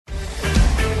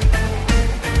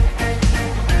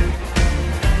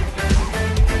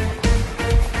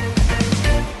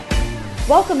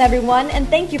Welcome, everyone, and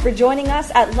thank you for joining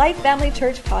us at Life Family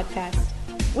Church Podcast.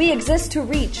 We exist to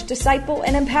reach, disciple,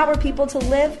 and empower people to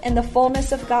live in the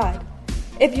fullness of God.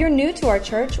 If you're new to our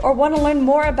church or want to learn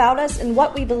more about us and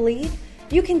what we believe,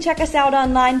 you can check us out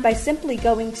online by simply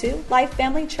going to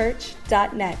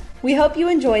lifefamilychurch.net. We hope you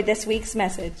enjoy this week's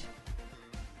message.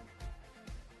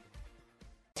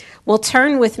 Well,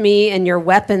 turn with me in your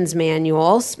weapons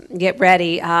manuals. Get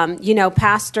ready.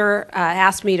 Pastor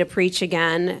asked me to preach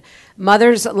again.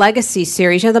 Mother's Legacy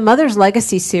series. The Mother's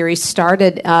Legacy series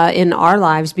started in our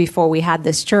lives before we had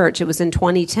this church. It was in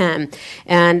 2010.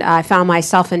 And I found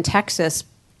myself in Texas.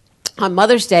 On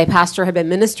Mother's Day, Pastor had been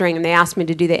ministering, and they asked me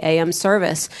to do the AM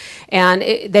service. And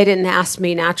they didn't ask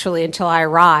me naturally until I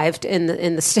arrived in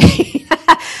the state.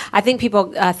 I think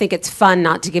people think it's fun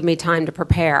not to give me time to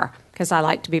prepare, because I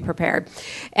like to be prepared.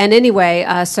 And anyway,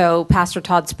 so Pastor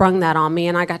Todd sprung that on me,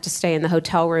 and I got to stay in the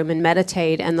hotel room and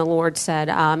meditate, and the Lord said,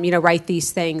 write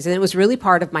these things. And it was really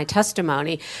part of my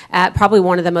testimony at probably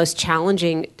one of the most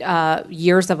challenging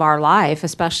years of our life,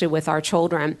 especially with our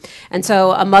children. And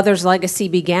so a Mother's Legacy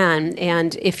began,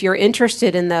 and if you're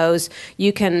interested in those,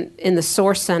 you can, in the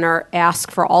Source Center,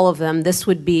 ask for all of them. This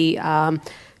would be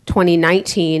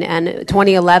 2019, and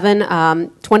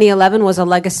 2011 was a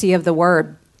legacy of the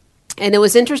Word. And it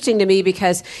was interesting to me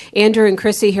because Andrew and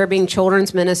Chrissy, here being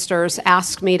children's ministers,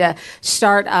 asked me to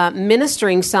start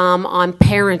ministering some on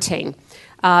parenting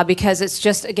because it's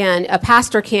just, again, a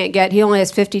pastor he only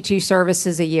has 52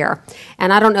 services a year.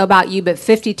 And I don't know about you, but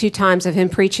 52 times of him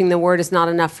preaching the word is not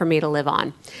enough for me to live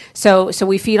on. So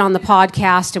we feed on the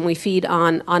podcast and we feed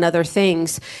on other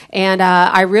things. And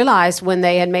I realized when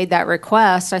they had made that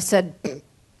request, I said,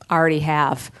 I already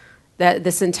have. That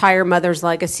this entire Mother's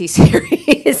Legacy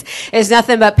series is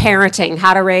nothing but parenting,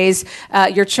 how to raise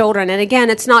your children. And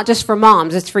again, it's not just for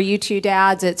moms. It's for you two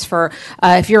dads. It's for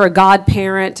if you're a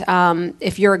godparent,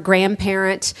 if you're a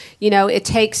grandparent. It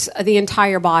takes the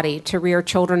entire body to rear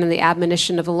children in the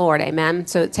admonition of the Lord. Amen?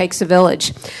 So it takes a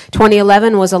village.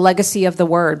 2011 was a legacy of the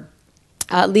Word.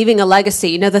 Leaving a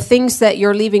legacy. The things that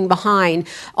you're leaving behind,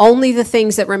 only the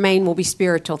things that remain will be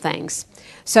spiritual things.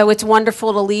 So it's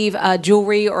wonderful to leave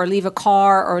jewelry or leave a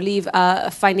car or leave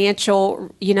financial,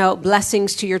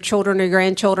 blessings to your children or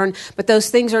grandchildren, but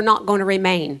those things are not going to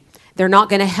remain. They're not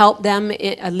going to help them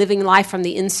living life from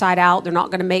the inside out. They're not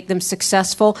going to make them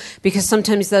successful because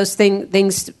sometimes those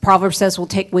things, Proverbs says, will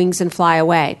take wings and fly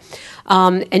away.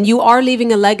 And you are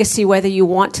leaving a legacy whether you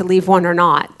want to leave one or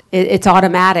not. It's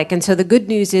automatic. And so the good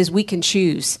news is we can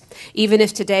choose. Even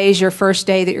if today is your first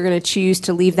day that you're going to choose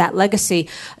to leave that legacy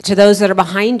to those that are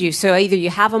behind you. So either you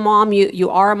have a mom, you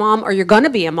are a mom, or you're going to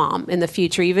be a mom in the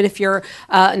future. Even if you're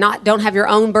don't have your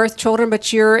own birth children,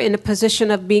 but you're in a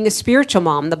position of being a spiritual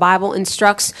mom. The Bible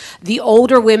instructs the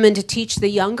older women to teach the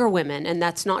younger women. And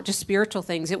that's not just spiritual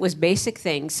things. It was basic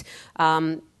things.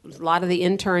 A lot of the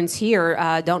interns here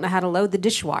don't know how to load the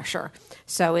dishwasher.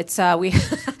 So it's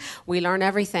we learn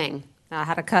everything.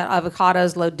 How to cut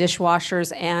avocados, load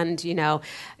dishwashers, and,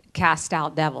 cast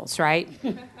out devils, right?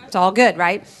 It's all good,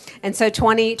 right? And so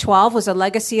 2012 was a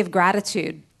legacy of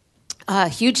gratitude.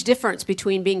 Huge difference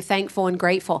between being thankful and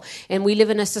grateful. And we live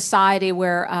in a society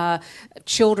where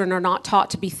children are not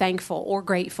taught to be thankful or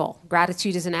grateful.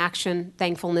 Gratitude is an action.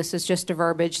 Thankfulness is just a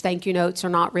verbiage. Thank you notes are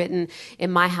not written.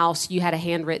 In my house, you had a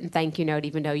handwritten thank you note,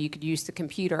 even though you could use the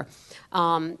computer.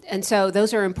 And so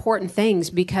those are important things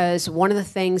because one of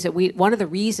the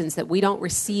reasons that we don't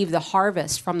receive the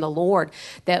harvest from the Lord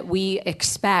that we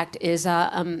expect is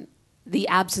the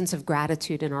absence of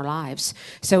gratitude in our lives.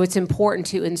 So it's important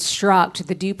to instruct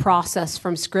the due process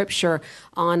from Scripture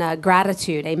on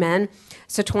gratitude. Amen?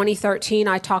 So 2013,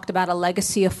 I talked about a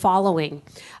legacy of following.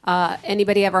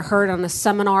 Anybody ever heard on a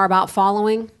seminar about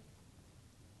following?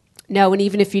 No, and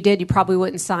even if you did, you probably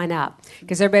wouldn't sign up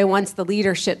because everybody wants the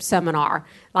leadership seminar.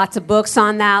 Lots of books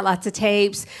on that, lots of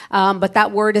tapes, but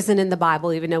that word isn't in the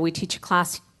Bible, even though we teach a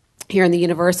class here in the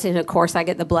university, and of course I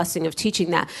get the blessing of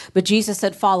teaching that. But Jesus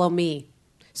said, follow me.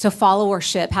 So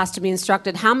followership has to be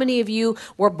instructed. How many of you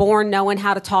were born knowing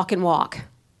how to talk and walk?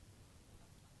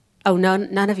 Oh,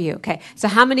 none of you. Okay. So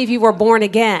how many of you were born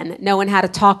again knowing how to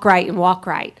talk right and walk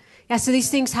right? Yeah, so these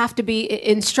things have to be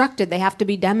instructed. They have to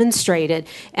be demonstrated.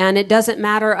 And it doesn't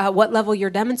matter what level you're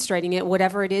demonstrating it.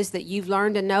 Whatever it is that you've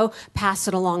learned and know, pass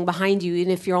it along behind you,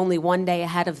 even if you're only one day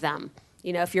ahead of them.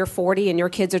 If you're 40 and your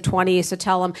kids are 20, so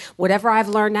tell them, whatever I've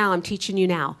learned now, I'm teaching you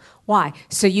now. Why?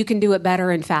 So you can do it better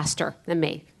and faster than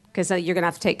me, because you're going to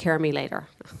have to take care of me later.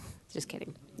 Just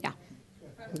kidding. Yeah.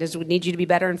 Because we need you to be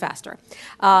better and faster.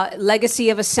 Legacy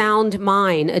of a sound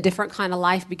mind. A different kind of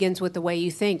life begins with the way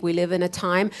you think. We live in a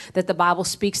time that the Bible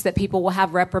speaks that people will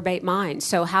have reprobate minds.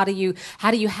 So how do you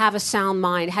have a sound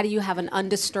mind? How do you have an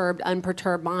undisturbed,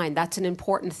 unperturbed mind? That's an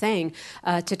important thing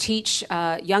to teach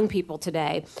young people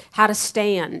today. How to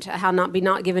stand, how not be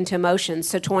not given to emotions.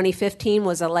 So 2015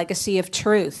 was a legacy of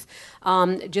truth.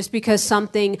 Just because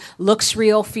something looks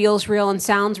real, feels real, and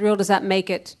sounds real, does that make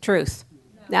it truth?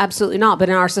 Absolutely not. But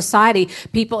in our society,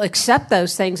 people accept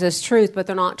those things as truth, but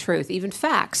they're not truth, even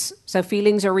facts. So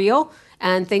feelings are real,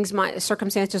 and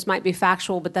circumstances might be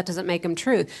factual, but that doesn't make them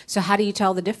truth. So how do you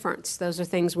tell the difference? Those are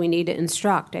things we need to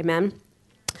instruct. Amen?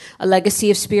 A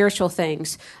legacy of spiritual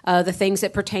things. The things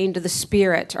that pertain to the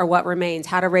Spirit are what remains.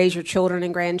 How to raise your children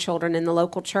and grandchildren in the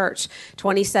local church.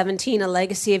 2017, a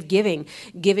legacy of giving.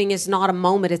 Giving is not a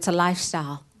moment, it's a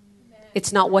lifestyle.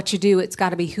 It's not what you do, it's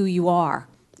got to be who you are.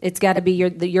 It's got to be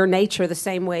your nature the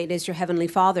same way it is your Heavenly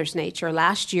Father's nature.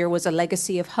 Last year was a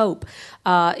legacy of hope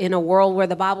in a world where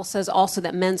the Bible says also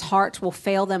that men's hearts will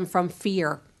fail them from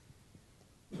fear.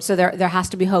 So there has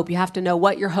to be hope. You have to know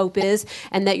what your hope is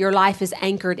and that your life is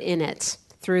anchored in it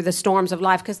through the storms of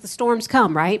life, because the storms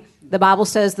come, right? The Bible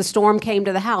says the storm came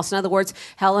to the house. In other words,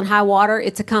 hell and high water,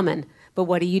 it's a coming. But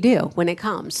what do you do when it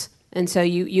comes? And so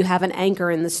you have an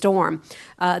anchor in the storm.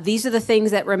 These are the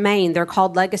things that remain. They're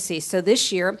called legacies. So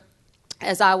this year,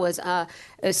 as I was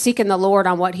seeking the Lord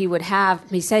on what he would have,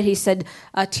 he said,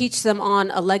 teach them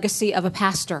on a legacy of a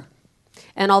pastor.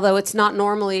 And although it's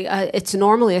normally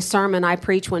a sermon I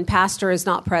preach when pastor is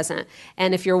not present.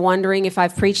 And if you're wondering if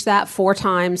I've preached that 4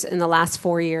 times in the last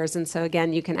 4 years. And so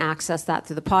again, you can access that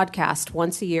through the podcast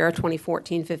once a year,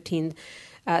 2014, 15,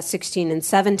 16 and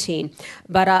 17.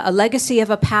 But a legacy of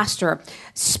a pastor.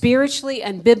 Spiritually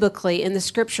and biblically in the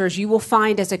scriptures, you will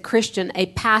find as a Christian, a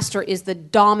pastor is the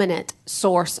dominant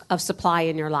source of supply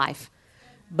in your life,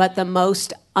 but the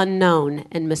most unknown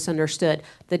and misunderstood.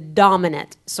 The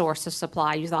dominant source of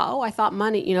supply. You thought, I thought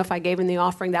money, if I gave in the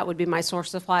offering, that would be my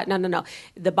source of supply. No.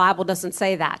 The Bible doesn't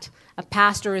say that. A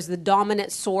pastor is the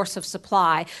dominant source of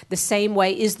supply. The same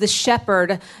way is the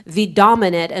shepherd the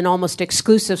dominant and almost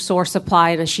exclusive source of supply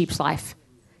in a sheep's life.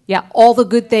 Yeah, all the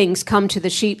good things come to the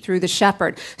sheep through the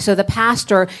shepherd. So the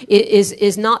pastor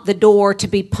is not the door to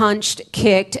be punched,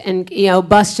 kicked, and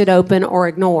busted open or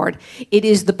ignored. It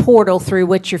is the portal through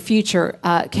which your future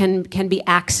can be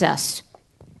accessed.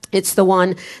 It's the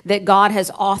one that God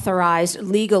has authorized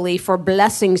legally for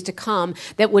blessings to come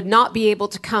that would not be able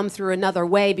to come through another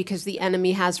way because the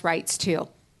enemy has rights too.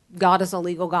 God is a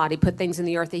legal God. He put things in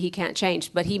the earth that he can't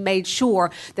change. But he made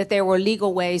sure that there were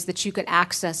legal ways that you could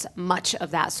access much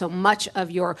of that. So much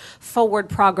of your forward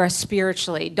progress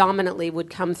spiritually, dominantly, would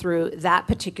come through that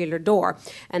particular door.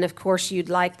 And of course, you'd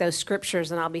like those scriptures,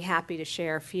 and I'll be happy to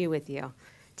share a few with you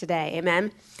today.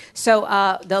 Amen? So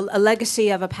a legacy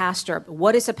of a pastor.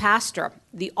 What is a pastor?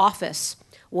 The office.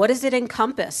 What does it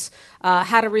encompass?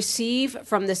 How to receive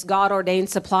from this God-ordained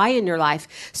supply in your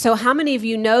life. So how many of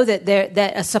you know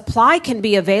that a supply can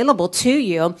be available to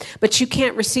you, but you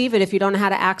can't receive it if you don't know how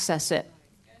to access it?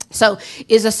 So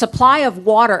is a supply of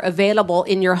water available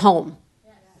in your home?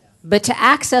 But to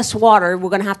access water, we're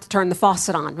going to have to turn the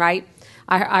faucet on, right?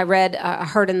 I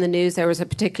heard in the news there was a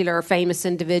particular famous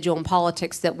individual in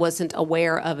politics that wasn't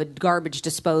aware of a garbage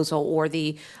disposal or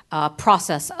the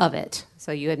process of it.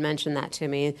 So you had mentioned that to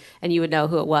me, and you would know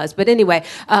who it was. But anyway,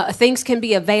 things can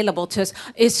be available to us.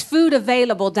 Is food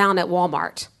available down at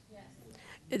Walmart?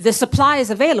 Yes. The supply is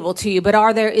available to you, but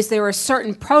is there a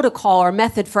certain protocol or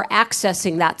method for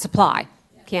accessing that supply?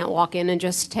 Can't walk in and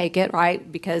just take it, right?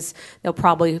 Because they'll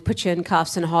probably put you in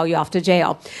cuffs and haul you off to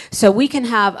jail. So we can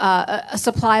have a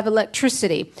supply of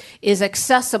electricity is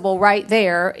accessible right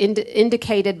there,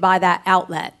 indicated by that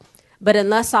outlet. But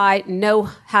unless I know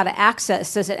how to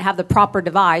access, does it have the proper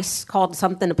device called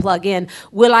something to plug in,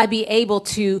 will I be able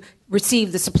to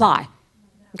receive the supply?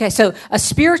 Okay, so a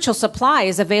spiritual supply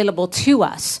is available to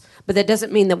us, but that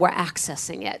doesn't mean that we're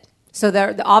accessing it. So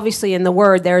there, obviously in the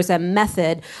Word, there's a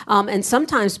method. And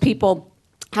sometimes people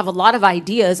have a lot of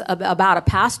ideas about a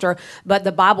pastor, but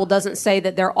the Bible doesn't say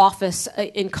that their office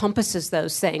encompasses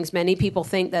those things. Many people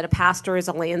think that a pastor is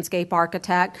a landscape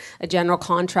architect, a general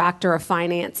contractor, a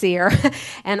financier,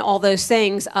 and all those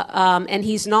things. And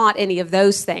he's not any of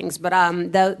those things, but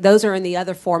those are in the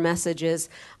other 4 messages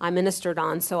I ministered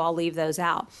on, so I'll leave those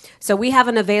out. So we have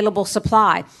an available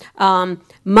supply.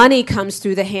 Money comes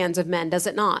through the hands of men, does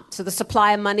it not? So the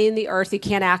supply of money in the earth you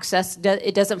can't access.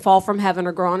 It doesn't fall from heaven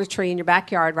or grow on a tree in your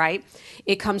backyard, right?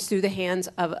 It comes through the hands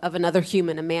of another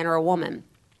human, a man or a woman.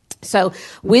 So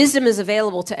wisdom is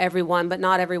available to everyone, but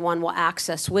not everyone will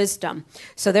access wisdom.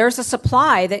 So there's a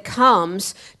supply that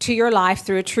comes to your life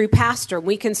through a true pastor.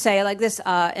 We can say like this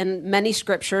in many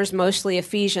scriptures, mostly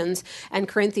Ephesians and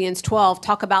Corinthians 12,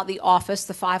 talk about the office,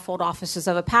 the fivefold offices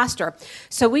of a pastor.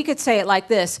 So we could say it like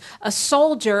this. A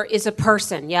soldier is a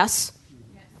person, yes?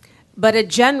 But a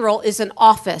general is an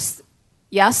office,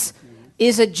 yes?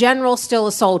 Is a general still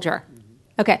a soldier?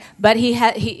 Okay, but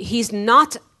he's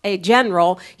not a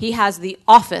general, he has the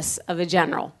office of a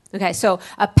general. Okay, so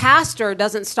a pastor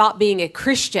doesn't stop being a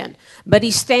Christian, but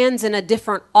he stands in a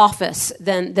different office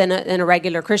than a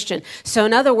regular Christian. So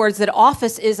in other words, that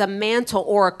office is a mantle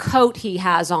or a coat he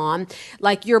has on,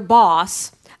 like your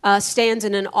boss stands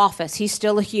in an office. He's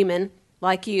still a human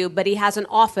like you, but he has an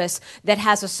office that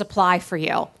has a supply for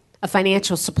you. A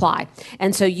financial supply.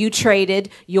 And so you traded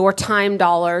your time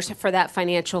dollars for that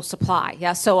financial supply.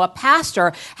 Yeah. So a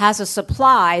pastor has a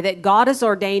supply that God has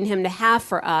ordained him to have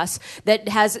for us that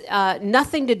has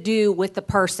nothing to do with the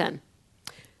person.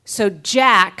 So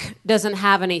Jack doesn't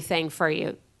have anything for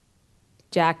you.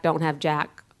 Jack don't have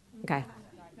Jack. Okay.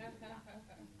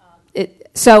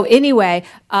 So anyway,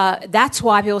 that's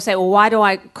why people say, well, why do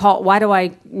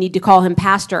I need to call him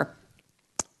pastor?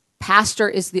 Pastor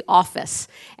is the office.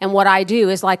 And what I do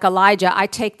is like Elijah, I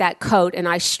take that coat and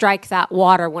I strike that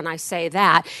water when I say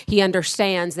that. He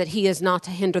understands that he is not to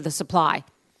hinder the supply.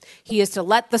 He is to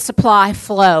let the supply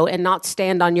flow and not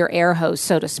stand on your air hose,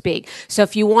 so to speak. So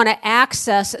if you want to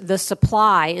access the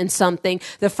supply in something,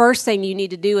 the first thing you need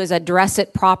to do is address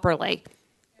it properly.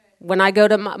 When I go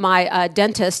to my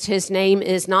dentist, his name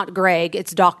is not Greg,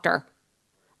 it's Doctor.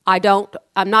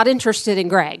 I'm not interested in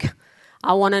Greg.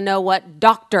 I want to know what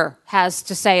doctor has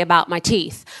to say about my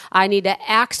teeth. I need to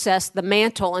access the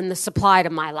mantle and the supply to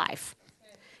my life.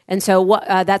 And so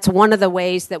that's one of the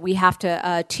ways that we have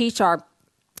to teach our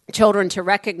children to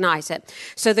recognize it.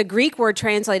 So the Greek word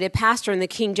translated pastor in the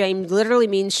King James literally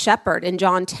means shepherd. In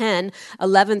John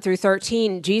 10:11 through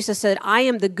 13, Jesus said, I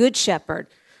am the good shepherd.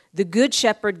 The good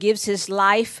shepherd gives his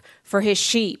life for his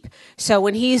sheep. So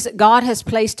when God has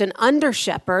placed an under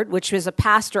shepherd, which is a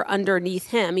pastor underneath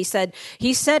him, he said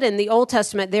in the Old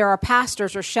Testament, there are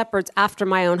pastors or shepherds after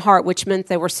my own heart, which meant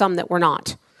there were some that were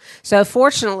not. So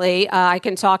fortunately, I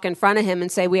can talk in front of him and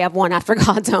say we have one after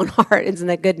God's own heart. Isn't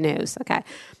that good news? Okay,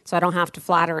 so I don't have to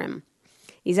flatter him.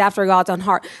 He's after God's own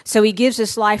heart. So he gives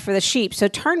his life for the sheep. So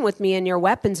turn with me in your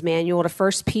weapons manual to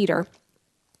 1 Peter.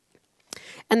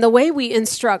 And the way we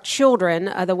instruct children,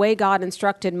 the way God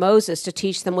instructed Moses to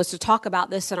teach them was to talk about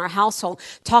this in our household,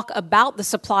 talk about the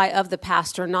supply of the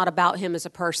pastor, not about him as a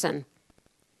person.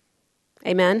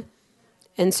 Amen?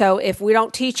 And so if we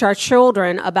don't teach our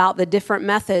children about the different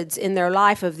methods in their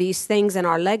life of these things in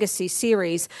our legacy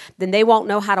series, then they won't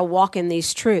know how to walk in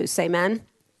these truths. Amen?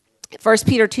 1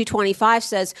 Peter 2:25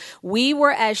 says, we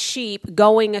were as sheep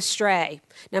going astray.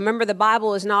 Now remember, the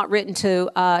Bible is not written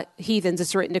to heathens,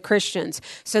 it's written to Christians.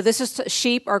 So this is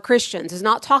sheep or Christians. It's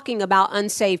not talking about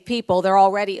unsaved people. They're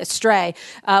already astray.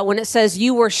 When it says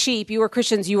you were sheep, you were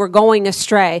Christians, you were going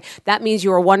astray, that means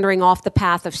you were wandering off the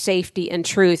path of safety and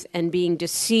truth and being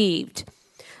deceived.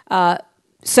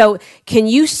 So can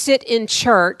you sit in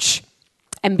church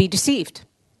and be deceived?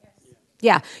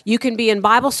 Yeah, you can be in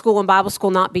Bible school and Bible school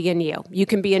not be in you. You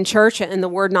can be in church and the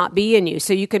word not be in you.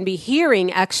 So you can be hearing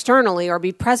externally or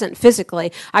be present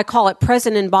physically. I call it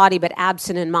present in body but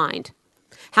absent in mind.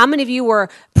 How many of you were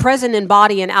present in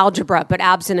body in algebra but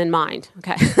absent in mind?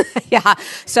 Okay, yeah.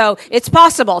 So it's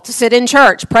possible to sit in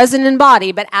church, present in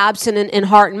body but absent in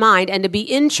heart and mind, and to be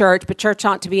in church but church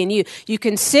not to be in you. You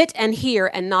can sit and hear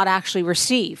and not actually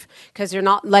receive because you're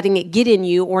not letting it get in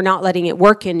you or not letting it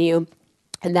work in you.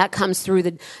 And that comes through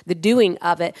the doing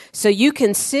of it. So you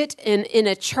can sit in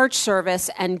a church service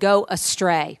and go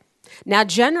astray. Now,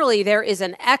 generally, there is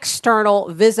an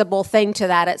external, visible thing to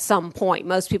that at some point.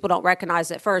 Most people don't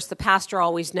recognize it first. The pastor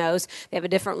always knows. They have a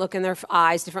different look in their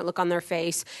eyes, different look on their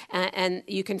face, and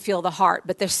you can feel the heart.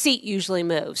 But their seat usually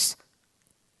moves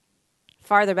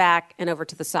farther back and over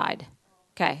to the side.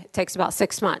 Okay, it takes about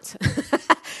 6 months.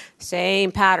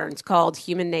 Same pattern. It's called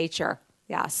human nature.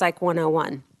 Yeah, Psych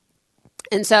 101.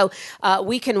 And so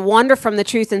we can wander from the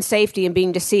truth and safety and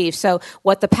being deceived. So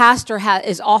what the pastor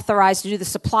is authorized to do, the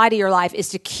supply to your life, is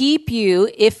to keep you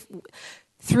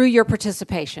through your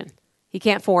participation. He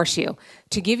can't force you.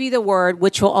 To give you the word,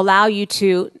 which will allow you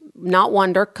to not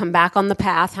wander, come back on the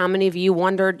path. How many of you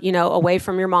wandered, away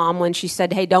from your mom when she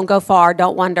said, hey, don't go far,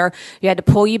 don't wander. You had to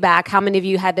pull you back. How many of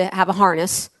you had to have a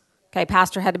harness? Okay,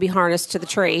 pastor had to be harnessed to the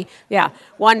tree. Yeah,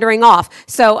 wandering off.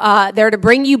 So they're to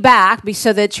bring you back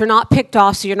so that you're not picked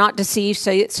off, so you're not deceived,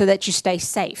 so that you stay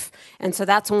safe. And so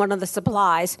that's one of the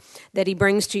supplies that he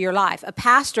brings to your life. A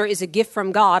pastor is a gift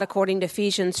from God, according to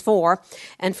Ephesians 4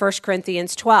 and 1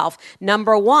 Corinthians 12.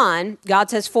 Number one, God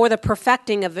says, for the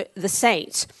perfecting of the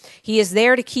saints. He is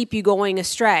there to keep you going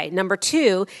astray. Number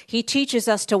two, he teaches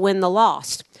us to win the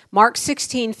lost. Mark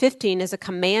 16:15 is a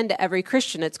command to every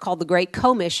Christian. It's called the Great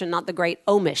Commission, not the Great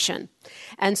Omission.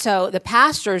 And so the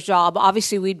pastor's job,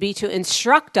 obviously, would be to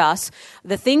instruct us.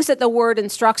 The things that the word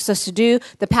instructs us to do,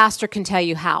 the pastor can tell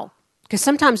you how. Because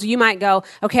sometimes you might go,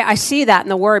 okay, I see that in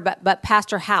the word, but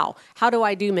pastor, how? How do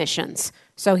I do missions?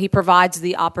 So he provides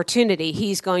the opportunity.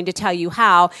 He's going to tell you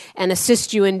how and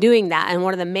assist you in doing that. And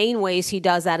one of the main ways he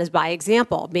does that is by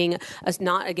example, being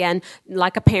not, again,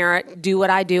 like a parent, do what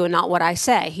I do and not what I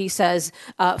say. He says,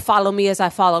 follow me as I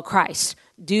follow Christ.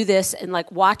 Do this and like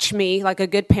watch me like a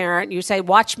good parent. You say,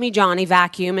 watch me, Johnny,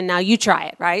 vacuum, and now you try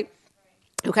it, right?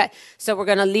 Okay, so we're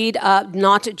going to lead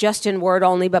not just in word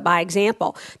only, but by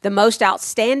example. The most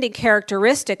outstanding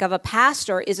characteristic of a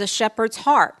pastor is a shepherd's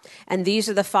heart. And these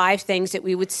are the 5 things that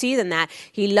we would see in that.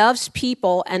 He loves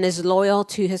people and is loyal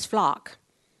to his flock.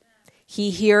 He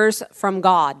hears from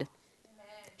God.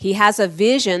 He has a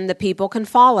vision that people can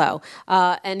follow.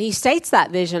 And he states that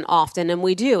vision often, and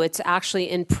we do. It's actually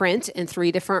in print in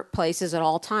 3 different places at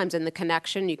all times. In the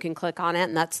connection, you can click on it,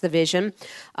 and that's the vision.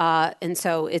 And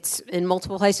so it's in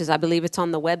multiple places. I believe it's on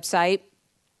the website,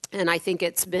 and I think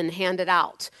it's been handed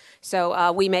out.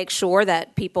 So we make sure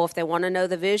that people, if they want to know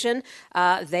the vision,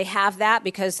 they have that,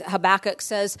 because Habakkuk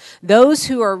says, those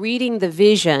who are reading the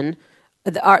vision,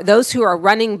 those who are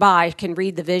running by can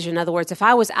read the vision. In other words, if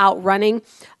I was out running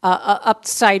up the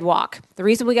sidewalk, the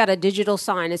reason we got a digital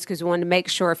sign is because we wanted to make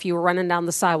sure if you were running down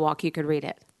the sidewalk, you could read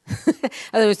it. In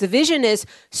other words, the vision is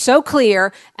so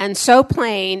clear and so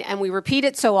plain, and we repeat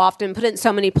it so often, put it in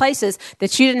so many places,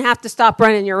 that you didn't have to stop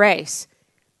running your race.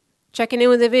 Checking in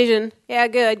with the vision, yeah,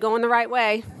 good, going the right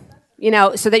way,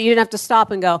 so that you didn't have to stop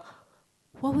and go,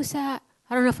 what was that?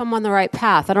 I don't know if I'm on the right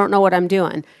path. I don't know what I'm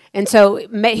doing. And so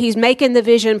he's making the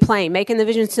vision plain, making the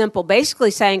vision simple,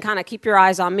 basically saying kind of keep your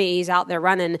eyes on me. He's out there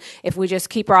running. If we just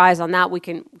keep our eyes on that, we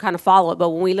can kind of follow it.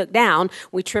 But when we look down,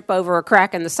 we trip over a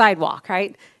crack in the sidewalk,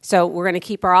 right? So we're going to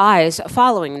keep our eyes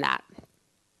following that.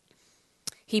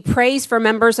 He prays for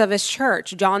members of his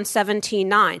church, John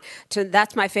 17:9.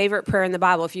 That's my favorite prayer in the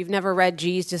Bible. If you've never read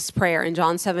Jesus' prayer in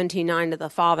John 17:9 to the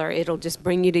Father, it'll just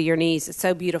bring you to your knees. It's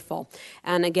so beautiful.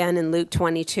 And again in Luke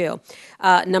 22.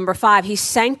 Number 5, he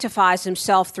sanctifies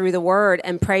himself through the word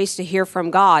and prays to hear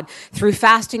from God through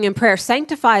fasting and prayer.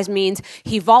 Sanctifies means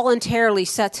he voluntarily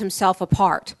sets himself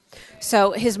apart.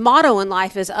 So his motto in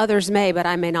life is others may, but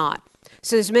I may not.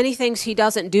 So there's many things he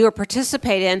doesn't do or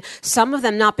participate in, some of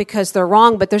them not because they're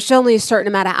wrong, but there's only a certain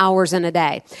amount of hours in a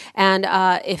day. And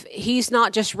if he's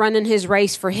not just running his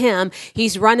race for him,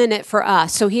 he's running it for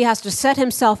us. So he has to set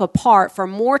himself apart for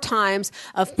more times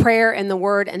of prayer and the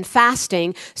word and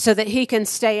fasting so that he can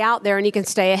stay out there and he can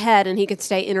stay ahead and he can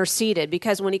stay interceded.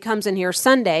 Because when he comes in here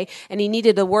Sunday and he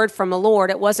needed a word from the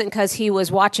Lord, it wasn't because he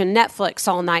was watching Netflix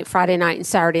all night, Friday night and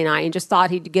Saturday night, and just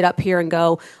thought he'd get up here and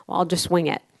go, well, I'll just wing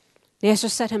it. He has to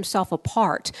set himself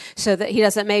apart so that he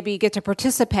doesn't maybe get to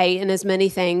participate in as many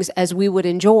things as we would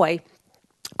enjoy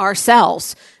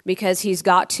ourselves, because he's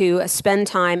got to spend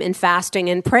time in fasting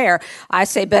and prayer. I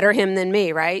say better him than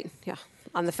me, right? Yeah,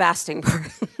 on the fasting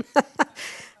part.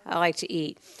 I like to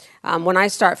eat. When I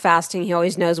start fasting, he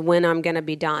always knows when I'm going to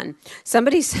be done.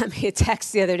 Somebody sent me a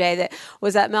text the other day that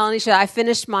was that, Melanie, I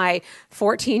finished my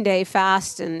 14-day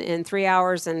fast in 3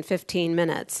 hours and 15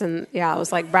 minutes. And yeah, I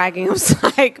was like bragging. I was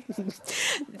like,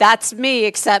 that's me,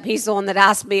 except he's the one that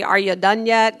asked me, are you done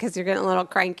yet? Because you're getting a little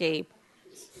cranky.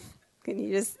 Can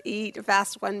you just eat a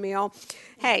fast one meal?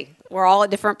 Hey, we're all at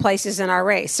different places in our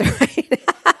race, right?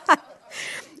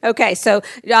 Okay, so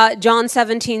John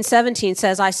 17:17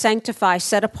 says, I sanctify,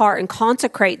 set apart, and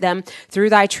consecrate them through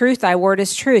thy truth. Thy word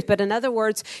is truth. But in other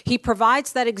words, he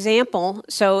provides that example.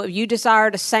 So if you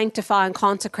desire to sanctify and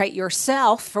consecrate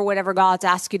yourself for whatever God's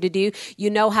asked you to do,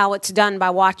 you know how it's done by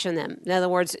watching them. In other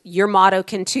words, your motto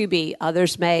can too be,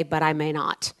 others may, but I may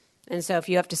not. And so if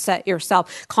you have to set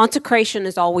yourself, consecration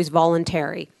is always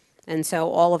voluntary. And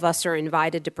so all of us are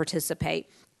invited to participate.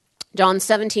 John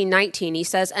 17:19, he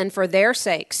says, and for their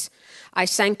sakes, I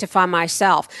sanctify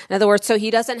myself. In other words, so he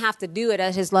doesn't have to do it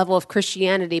at his level of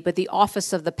Christianity, but the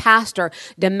office of the pastor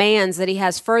demands that he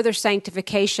has further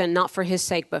sanctification, not for his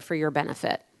sake, but for your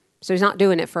benefit. So he's not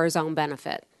doing it for his own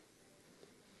benefit.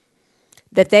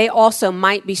 That they also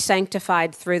might be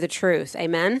sanctified through the truth.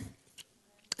 Amen?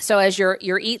 So as you're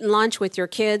eating lunch with your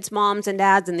kids, moms and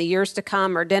dads, in the years to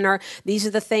come, or dinner, these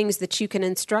are the things that you can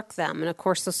instruct them. And of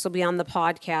course, this will be on the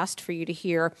podcast for you to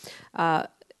hear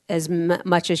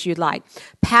much as you'd like.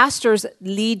 Pastors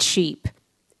lead sheep.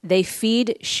 They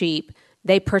feed sheep.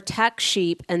 They protect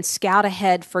sheep and scout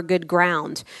ahead for good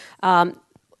ground.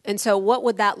 And so what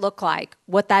would that look like?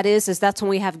 What that is that's when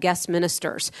we have guest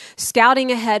ministers.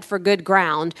 Scouting ahead for good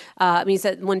ground means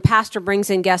that when pastor brings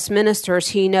in guest ministers,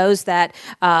 he knows that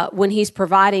when he's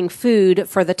providing food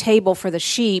for the table for the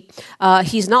sheep,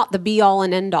 he's not the be-all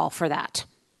and end-all for that.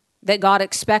 That God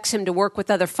expects him to work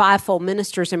with other fivefold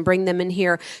ministers and bring them in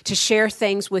here to share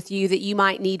things with you that you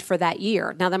might need for that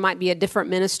year. Now, there might be a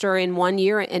different minister in one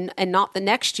year and not the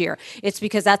next year. It's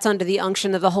because that's under the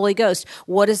unction of the Holy Ghost.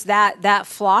 What is that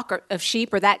flock of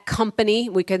sheep or that company?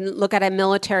 We can look at it in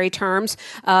military terms.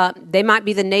 They might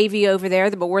be the Navy over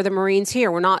there, but we're the Marines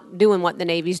here. We're not doing what the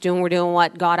Navy's doing. We're doing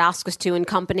what God asked us to in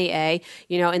Company A,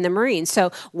 in the Marines.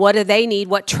 So what do they need?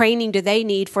 What training do they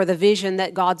need for the vision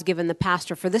that God's given the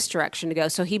pastor for this direction to go?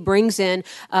 So he brings in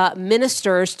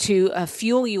ministers to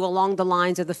fuel you along the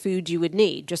lines of the food you would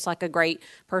need, just like a great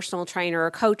personal trainer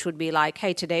or coach would be like,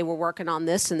 hey, today we're working on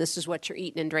this, and this is what you're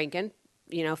eating and drinking,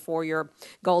 for your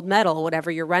gold medal,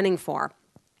 whatever you're running for.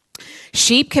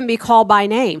 Sheep can be called by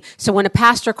name. So when a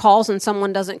pastor calls and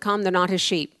someone doesn't come, they're not his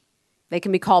sheep. They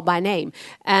can be called by name.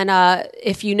 And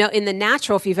if you know, in the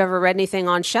natural, if you've ever read anything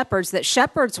on shepherds, that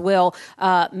shepherds will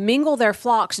mingle their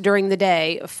flocks during the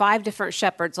day. 5 different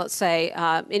shepherds, let's say,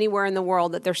 anywhere in the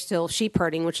world that they're still sheep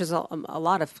herding, which is a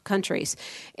lot of countries.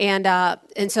 And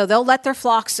so they'll let their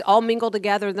flocks all mingle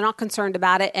together. They're not concerned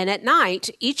about it. And at night,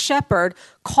 each shepherd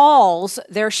calls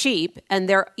their sheep, and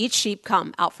each sheep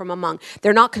come out from among.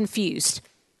 They're not confused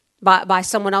by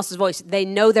someone else's voice. They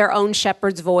know their own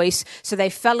shepherd's voice, so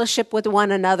they fellowship with one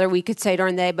another, we could say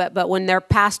during the day, but when their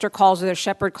pastor calls or their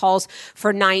shepherd calls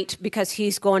for night because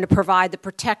he's going to provide the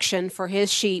protection for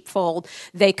his sheepfold,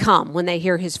 they come when they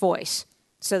hear his voice.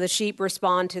 So the sheep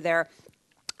respond to their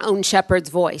own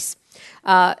shepherd's voice.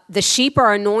 The sheep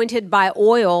are anointed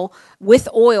with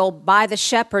oil by the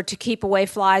shepherd to keep away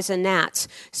flies and gnats.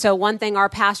 So one thing our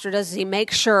pastor does is he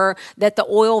makes sure that the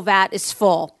oil vat is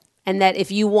full. And that if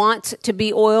you want to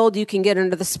be oiled, you can get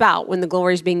under the spout when the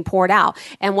glory is being poured out.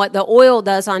 And what the oil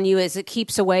does on you is it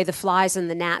keeps away the flies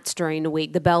and the gnats during the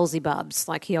week, the Beelzebubs,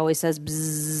 like he always says,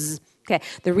 bzzz. Okay,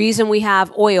 the reason we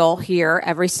have oil here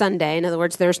every Sunday, in other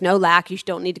words, there's no lack. You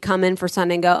don't need to come in for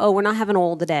Sunday and go, oh, we're not having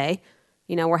oil today.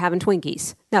 We're having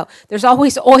Twinkies. No, there's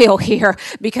always oil here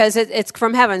because it's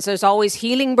from heaven. So there's always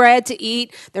healing bread to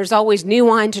eat. There's always new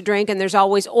wine to drink. And there's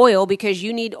always oil because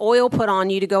you need oil put on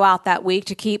you to go out that week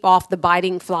to keep off the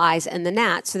biting flies and the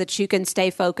gnats so that you can stay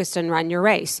focused and run your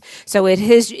race. So it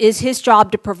is his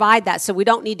job to provide that. So we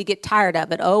don't need to get tired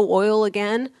of it. Oh, oil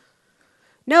again?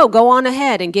 No, go on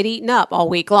ahead and get eaten up all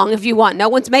week long if you want. No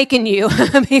one's making you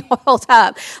be oiled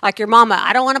up. Like your mama,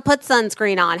 I don't want to put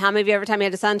sunscreen on. How many of you every time you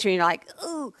had a sunscreen, you're like,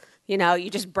 ooh, you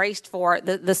just braced for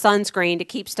the sunscreen to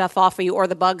keep stuff off of you, or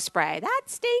the bug spray.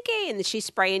 That's stinky. And she's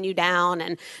spraying you down,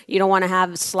 and you don't want to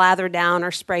have slathered down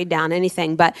or sprayed down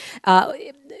anything. But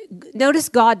notice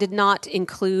God did not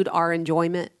include our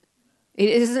enjoyment. It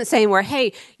isn't saying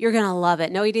hey, you're going to love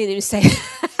it. No, he didn't even say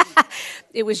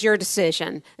it was your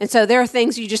decision. And so there are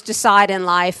things you just decide in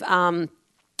life, I'm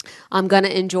going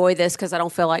to enjoy this because I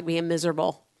don't feel like being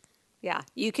miserable. Yeah,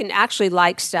 you can actually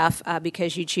like stuff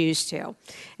because you choose to.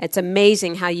 It's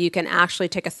amazing how you can actually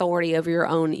take authority over your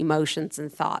own emotions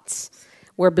and thoughts.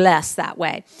 We're blessed that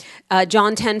way.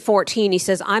 John 10:14, he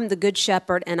says, I'm the good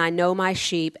shepherd, and I know my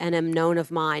sheep and am known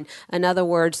of mine. In other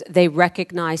words, they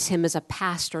recognize him as a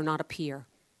pastor, not a peer.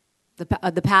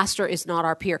 The pastor is not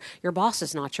our peer. Your boss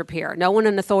is not your peer. No one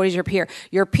in authority is your peer.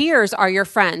 Your peers are your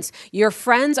friends. Your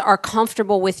friends are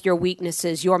comfortable with your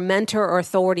weaknesses. Your mentor or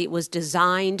authority was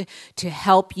designed to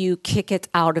help you kick it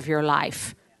out of your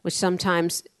life, which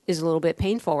sometimes is a little bit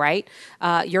painful, right?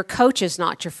 Your coach is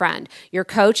not your friend. Your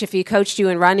coach, if he coached you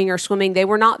in running or swimming, they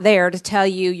were not there to tell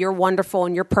you you're wonderful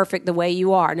and you're perfect the way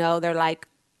you are. No, they're like,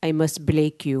 I must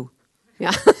break you.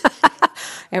 Yeah.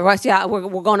 Everybody's,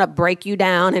 we're going to break you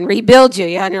down and rebuild you.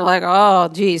 Yeah, and you're like, oh,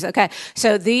 geez. Okay,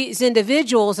 so these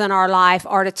individuals in our life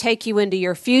are to take you into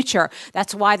your future.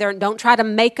 That's why don't try to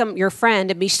make them your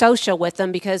friend and be social with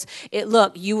them because,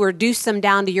 you reduce them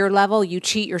down to your level, you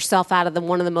cheat yourself out of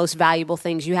one of the most valuable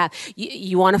things you have.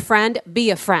 You want a friend? Be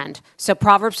a friend. So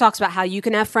Proverbs talks about how you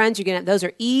can have friends. Those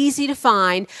are easy to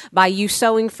find by you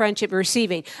sowing friendship and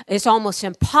receiving. It's almost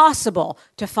impossible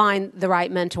to find the right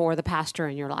mentor or the pastor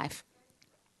in your life.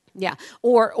 Yeah,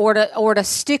 or to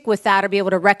stick with that or be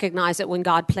able to recognize it when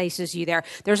God places you there.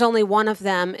 There's only one of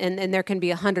them, and there can be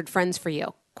 100 friends for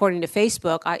you. According to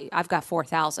Facebook, I've got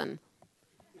 4,000.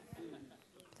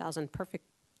 1,000 perfect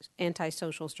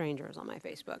antisocial strangers on my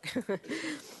Facebook.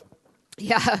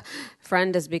 Yeah,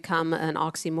 friend has become an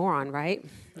oxymoron, right?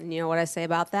 And you know what I say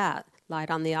about that?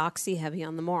 Light on the oxy, heavy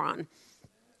on the moron.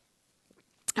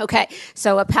 Okay,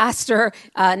 so a pastor,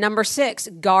 number 6,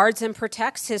 guards and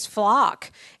protects his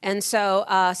flock. And so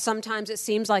sometimes it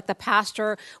seems like the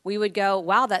pastor, we would go,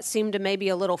 wow, that seemed to maybe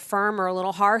a little firm or a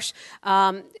little harsh.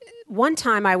 One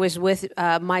time I was with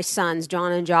my sons,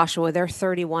 John and Joshua. They're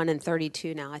 31 and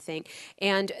 32 now, I think.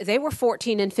 And they were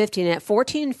 14 and 15. And at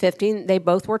 14 and 15, they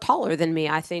both were taller than me.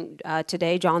 I think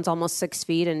today John's almost 6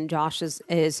 feet and Josh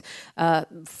is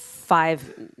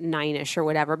 5'9" or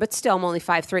whatever, but still I'm only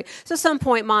 5'3". So at some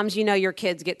point, moms, you know your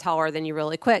kids get taller than you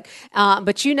really quick.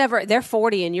 But you never, they're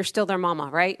 40 and you're still their mama,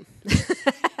 right?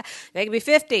 They could be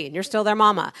 50 and you're still their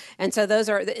mama. And so those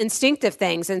are the instinctive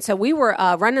things. And so we were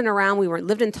running around. We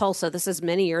lived in Tulsa. This is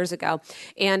many years ago.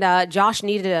 And Josh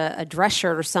needed a dress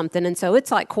shirt or something. And so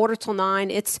it's like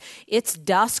 8:45. It's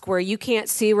dusk where you can't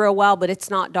see real well, but it's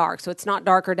not dark. So it's not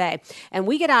dark or day. And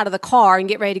we get out of the car and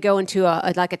get ready to go into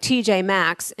a TJ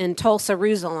Maxx in Tulsa,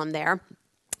 Jerusalem there.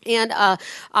 And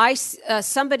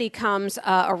somebody comes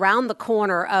around the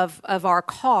corner of our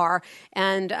car,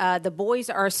 and the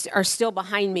boys are still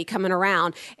behind me coming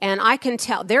around, and I can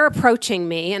tell they're approaching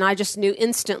me, and I just knew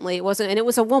instantly it wasn't, and it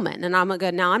was a woman. And I'm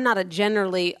good. Now I'm not a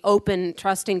generally open,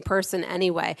 trusting person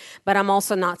anyway, but I'm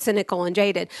also not cynical and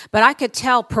jaded. But I could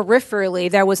tell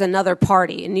peripherally there was another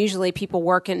party, and usually people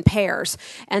work in pairs,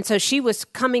 and so she was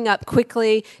coming up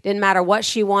quickly. Didn't matter what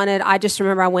she wanted. I just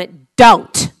remember I went,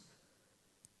 "Don't."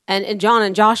 And John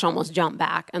and Josh almost jumped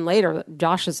back. And later,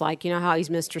 Josh is like, you know how he's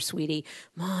Mr. Sweetie.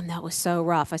 Mom, that was so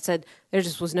rough. I said, there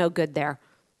just was no good there.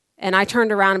 And I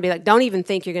turned around and be like, don't even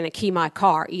think you're going to key my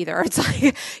car either. It's like,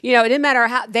 it didn't matter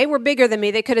how, they were bigger than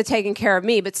me. They could have taken care of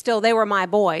me, but still they were my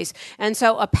boys. And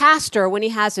so a pastor, when he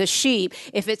has a sheep,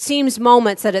 if it seems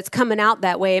moments that it's coming out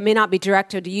that way, it may not be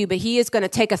directed to you, but he is going to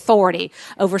take authority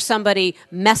over somebody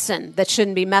messing that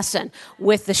shouldn't be messing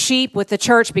with the sheep, with the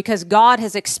church, because God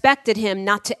has expected him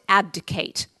not to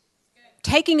abdicate.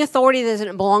 Taking authority that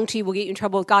doesn't belong to you will get you in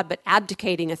trouble with God, but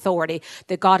abdicating authority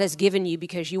that God has given you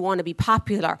because you want to be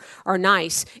popular or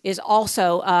nice is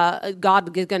also,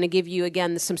 God is going to give you,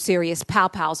 again, some serious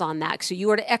pow-pows on that. So you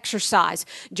are to exercise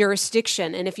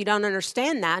jurisdiction. And if you don't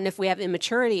understand that, and if we have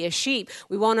immaturity as sheep,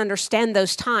 we won't understand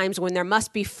those times when there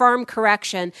must be firm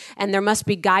correction and there must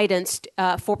be guidance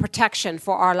for protection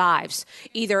for our lives.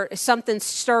 Either something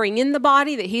stirring in the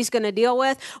body that he's going to deal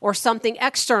with or something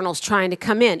external is trying to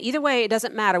come in. Either way, it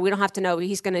doesn't matter. We don't have to know.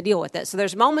 He's going to deal with it. So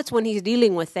there's moments when he's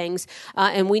dealing with things,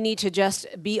 and we need to just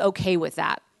be okay with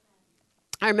that.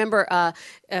 I remember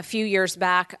a few years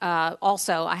back,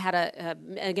 also, I had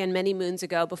again, many moons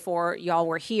ago before y'all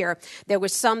were here, there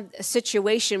was some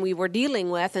situation we were dealing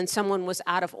with and someone was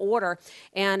out of order.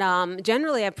 And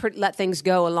generally, I let things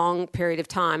go a long period of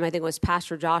time. I think it was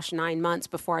Pastor Josh 9 months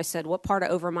before I said, what part of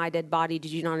over my dead body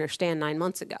did you not understand 9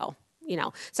 months ago?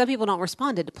 Some people don't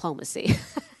respond to diplomacy.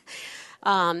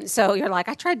 So you're like,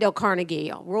 I tried Dale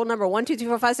Carnegie. Rule number 1, 2, 3,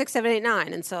 4, 5, 6, 7, 8,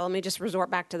 9. And so let me just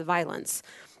resort back to the violence.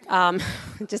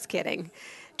 Just kidding.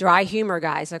 Dry humor,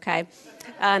 guys, okay?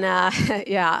 And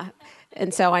yeah.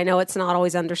 And so I know it's not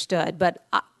always understood, but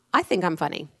I think I'm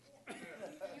funny.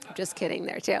 Just kidding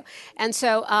there, too. And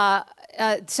so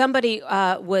somebody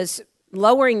was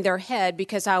lowering their head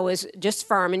because I was just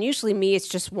firm. And usually me, it's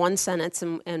just one sentence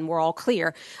and we're all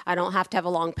clear. I don't have to have a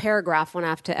long paragraph when I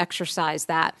have to exercise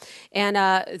that. And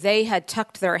they had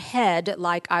tucked their head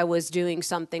like I was doing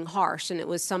something harsh. And it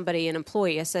was somebody, an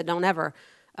employee. I said, don't ever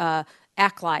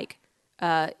act like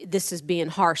this is being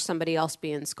harsh, somebody else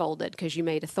being scolded, because you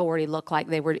made authority look like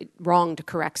they were wrong to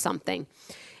correct something.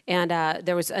 And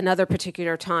there was another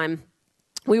particular time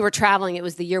we were traveling. It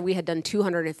was the year we had done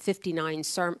 259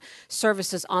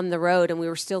 services on the road, and we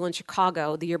were still in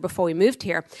Chicago the year before we moved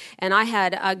here. And I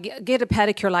had get a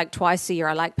pedicure like twice a year.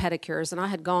 I like pedicures. And I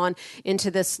had gone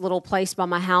into this little place by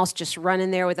my house, just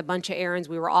running there with a bunch of errands.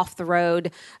 We were off the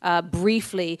road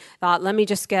briefly. Thought, let me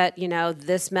just get,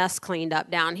 this mess cleaned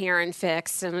up down here and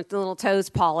fixed and the little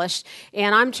toes polished.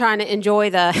 And I'm trying to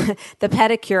enjoy the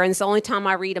pedicure. And it's the only time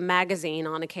I read a magazine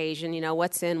on occasion,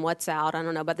 what's in, what's out. I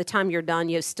don't know. By the time you're done,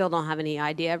 you still don't have any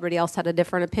idea. Everybody else had a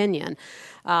different opinion.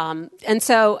 And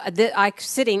so I'm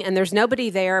sitting, and there's nobody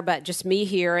there but just me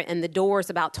here, and the door is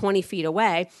about 20 feet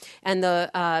away. And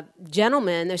the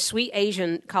gentleman, the sweet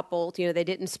Asian couple, they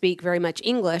didn't speak very much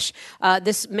English.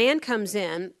 This man comes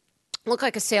in, looked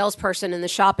like a salesperson in the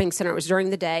shopping center. It was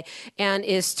during the day, and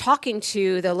is talking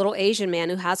to the little Asian man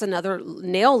who has another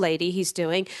nail lady he's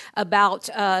doing about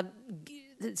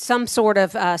some sort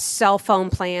of cell phone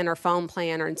plan or phone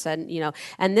plan, and said,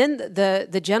 and then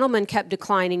the gentleman kept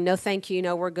declining. No, thank you.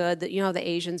 No, we're good. The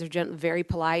Asians are very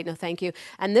polite. No, thank you.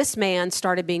 And this man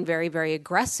started being very, very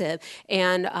aggressive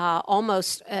and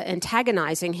almost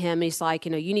antagonizing him. He's like,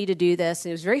 you need to do this. And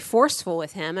he was very forceful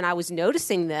with him. And I was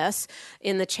noticing this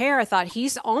in the chair. I thought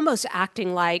he's almost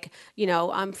acting like,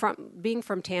 I'm being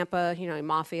from Tampa, a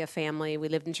mafia family. We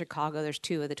lived in Chicago. There's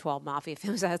 2 of the 12 mafia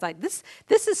families. I was like, this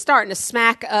is starting to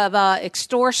smack of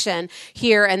extortion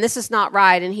here, and this is not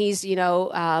right. And he's,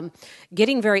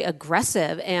 getting very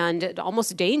aggressive and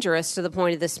almost dangerous to the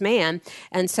point of this man.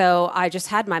 And so I just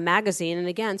had my magazine. And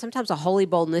again, sometimes a holy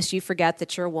boldness, you forget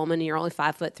that you're a woman and you're only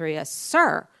 5'3". I said,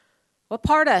 sir, what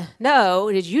part of no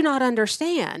did you not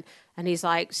understand? And he's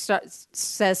like,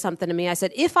 says something to me. I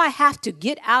said, if I have to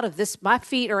get out of this, my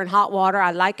feet are in hot water.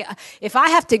 I like it. If I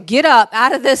have to get up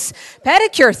out of this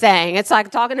pedicure thing, it's like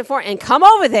talking to and come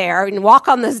over there and walk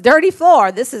on this dirty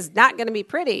floor. This is not going to be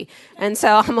pretty. And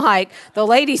so I'm like, the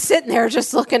lady sitting there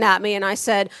just looking at me. And I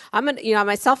said, I'm going to,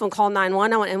 my cell phone called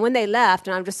 911. And when they left,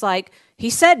 and I'm just like, he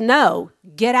said, no,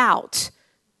 get out.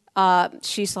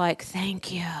 She's like,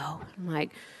 thank you. I'm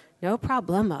like, no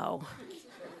problemo.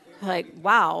 Like,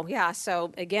 wow, yeah.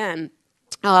 So again,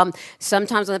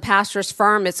 sometimes when the pastor's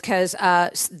firm, it's because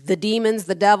the demons,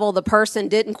 the devil, the person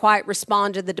didn't quite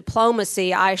respond to the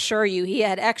diplomacy. I assure you, he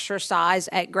had exercised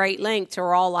at great length to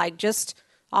where all like, just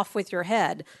off with your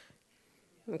head.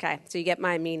 Okay, so you get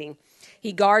my meaning.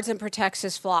 He guards and protects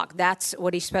his flock. That's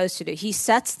what he's supposed to do. He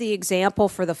sets the example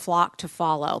for the flock to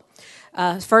follow.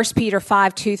 1 Peter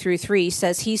 5:2-3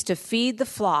 says he's to feed the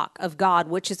flock of God,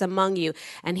 which is among you,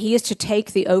 and he is to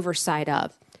take the oversight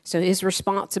of. So his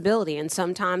responsibility. And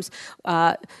sometimes,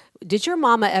 did your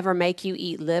mama ever make you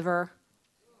eat liver?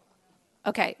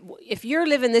 Okay, if you're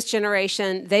living this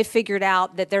generation, they figured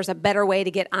out that there's a better way to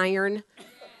get iron.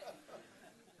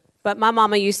 But my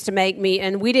mama used to make me,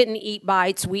 and we didn't eat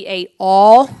bites. We ate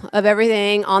all of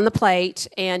everything on the plate,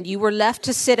 and you were left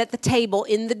to sit at the table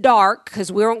in the dark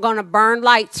because we weren't going to burn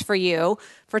lights for you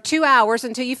for 2 hours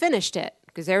until you finished it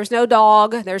because there was no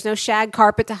dog, there's no shag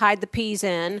carpet to hide the peas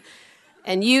in,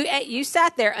 and you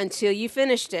sat there until you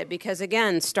finished it because,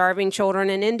 again, starving children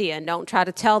in India, and don't try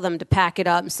to tell them to pack it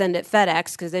up and send it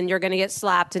FedEx because then you're going to get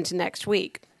slapped into next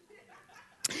week.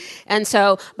 And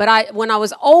so, when I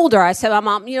was older, I said,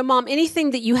 Mom, Mom,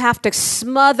 anything that you have to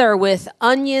smother with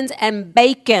onions and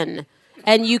bacon,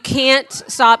 and you can't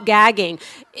stop gagging.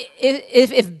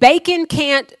 If bacon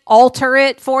can't alter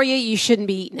it for you, you shouldn't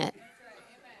be eating it.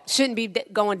 Shouldn't be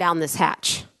going down this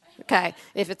hatch, okay,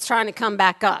 if it's trying to come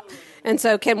back up. And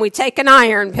so, can we take an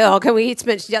iron pill? Can we eat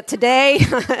spinach today?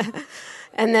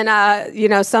 And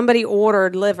then, somebody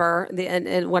ordered liver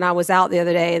and when I was out the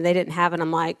other day, and they didn't have it.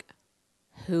 I'm like,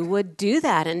 who would do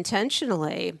that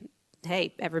intentionally?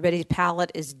 Hey, everybody's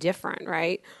palate is different,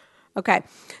 right? Okay,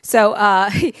 so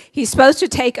he's supposed to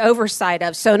take oversight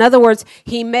of. So in other words,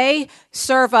 he may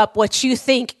serve up what you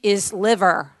think is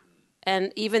liver,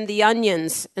 and even the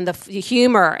onions and the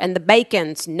humor and the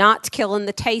bacon's not killing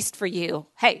the taste for you.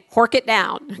 Hey, hork it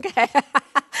down, okay?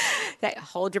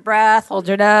 Hold your breath, hold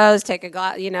your nose, take a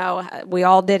glass. We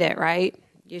all did it, right?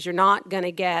 Because you're not going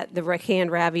to get the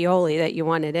canned ravioli that you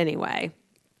wanted anyway.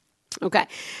 Okay,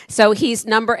 so he's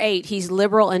number 8. He's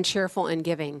liberal and cheerful in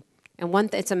giving.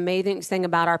 And it's an amazing thing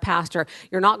about our pastor.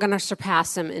 You're not going to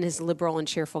surpass him in his liberal and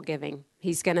cheerful giving.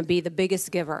 He's going to be the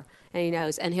biggest giver, and he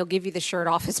knows. And he'll give you the shirt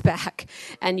off his back.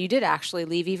 And you did actually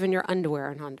leave even your underwear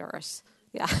in Honduras.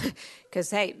 Yeah, because,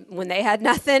 hey, when they had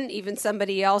nothing, even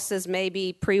somebody else's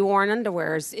maybe pre-worn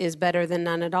underwear is better than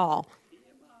none at all.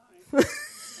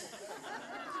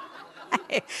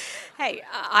 Hey,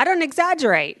 I don't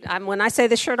exaggerate. When I say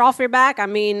the shirt off your back, I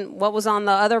mean what was on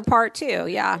the other part too.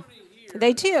 Yeah,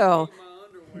 they too.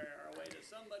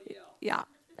 Yeah.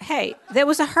 Hey, there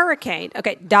was a hurricane.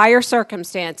 Okay, dire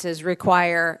circumstances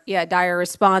require, dire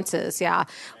responses. Yeah.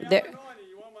 You want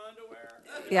my underwear?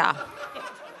 Yeah.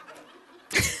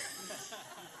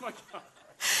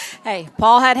 Hey,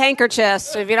 Paul had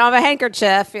handkerchiefs. So if you don't have a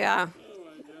handkerchief, yeah.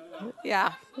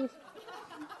 Yeah.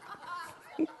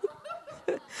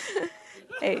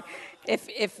 Hey,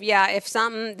 if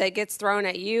something that gets thrown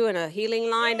at you in a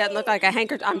healing line doesn't look like a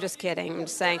handkerchief, I'm just kidding. I'm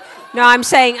just saying. No, I'm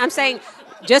saying,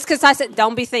 just because I said,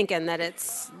 don't be thinking that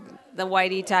it's the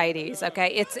whitey tighties. Okay,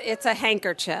 it's a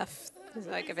handkerchief. It's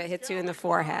like if it hits you in the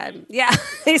forehead. Yeah,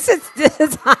 he's a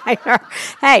designer.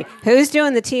 Hey, who's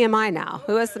doing the TMI now?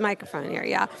 Who has the microphone here?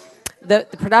 Yeah, the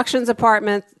productions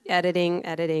department, editing.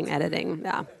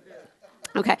 Yeah.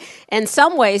 Okay. In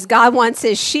some ways, God wants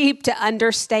his sheep to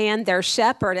understand their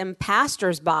shepherd and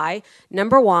pastors by,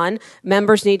 number one,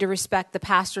 members need to respect the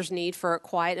pastor's need for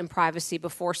quiet and privacy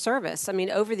before service. I mean,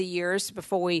 over the years,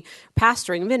 before we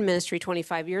pastoring, I've been in ministry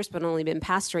 25 years, but only been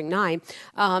pastoring 9,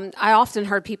 I often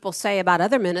heard people say about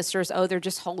other ministers, oh, they're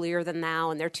just holier than thou,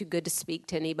 and they're too good to speak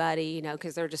to anybody,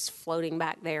 because they're just floating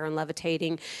back there and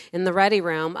levitating in the ready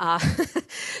room.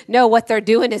 No, what they're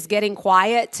doing is getting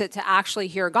quiet to actually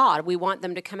hear God. We want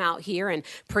them to come out here and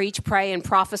preach, pray, and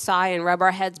prophesy and rub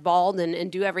our heads bald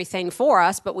and do everything for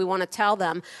us, but we want to tell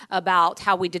them about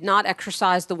how we did not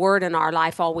exercise the word in our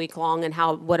life all week long and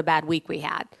what a bad week we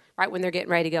had, right? When they're getting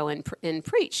ready to go and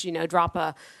preach, drop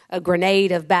a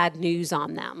grenade of bad news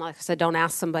on them. Like I said, don't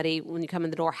ask somebody when you come in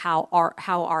the door, how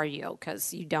are you?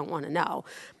 Because you don't want to know.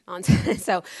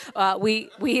 So we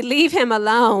leave him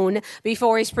alone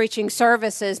before he's preaching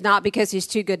services, not because he's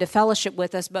too good to fellowship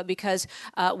with us, but because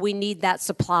we need that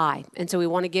supply. And so we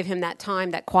want to give him that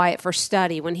time, that quiet for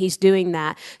study when he's doing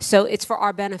that. So it's for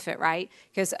our benefit, right?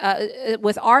 Because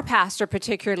with our pastor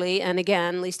particularly, and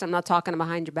again, at least I'm not talking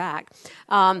behind your back,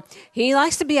 he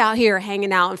likes to be out here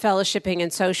hanging out and fellowshipping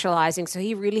and socializing. So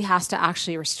he really has to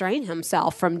actually restrain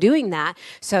himself from doing that.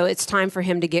 So it's time for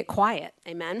him to get quiet.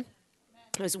 Amen?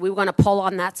 Because we want to pull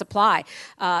on that supply.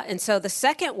 And so the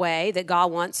second way that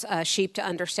God wants sheep to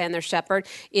understand their shepherd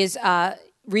is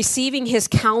receiving his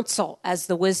counsel as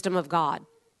the wisdom of God.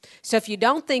 So if you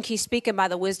don't think he's speaking by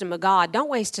the wisdom of God, don't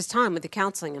waste his time with the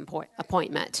counseling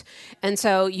appointment. And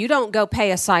so you don't go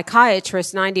pay a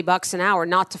psychiatrist $90 an hour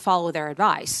not to follow their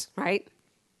advice, right?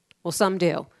 Well, some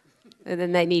do. And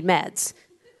then they need meds.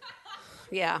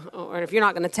 Yeah, or if you're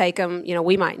not going to take them,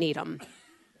 we might need them.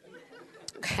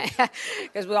 Okay,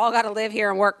 because we all got to live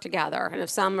here and work together. And if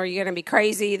some are going to be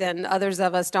crazy, then others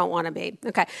of us don't want to be.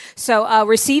 Okay, so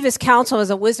receive his counsel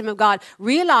as a wisdom of God,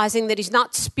 realizing that he's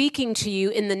not speaking to you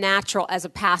in the natural as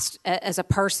a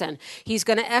person. He's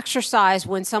going to exercise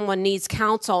when someone needs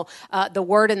counsel, the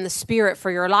word and the spirit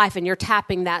for your life, and you're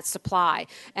tapping that supply.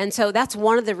 And so that's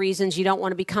one of the reasons you don't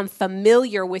want to become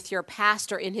familiar with your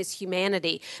pastor in his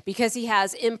humanity, because he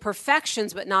has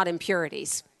imperfections but not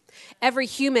impurities. Every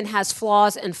human has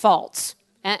flaws and faults,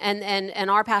 and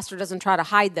our pastor doesn't try to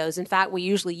hide those. In fact, we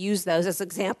usually use those as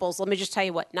examples. Let me just tell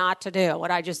you what not to do,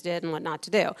 what I just did and what not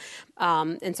to do.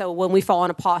 And so when we fall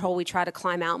in a pothole, we try to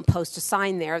climb out and post a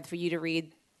sign there for you to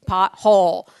read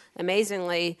pothole.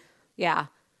 Amazingly, yeah.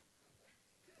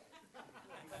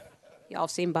 Y'all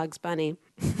have seen Bugs Bunny.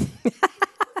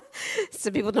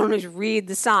 So people don't always read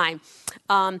the sign.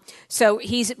 So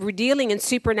he's dealing in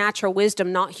supernatural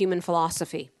wisdom, not human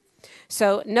philosophy.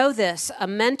 So know this, a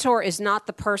mentor is not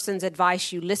the person's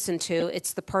advice you listen to,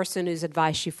 it's the person whose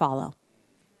advice you follow.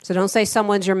 So don't say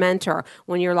someone's your mentor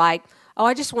when you're like, oh,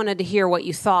 I just wanted to hear what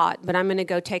you thought, but I'm going to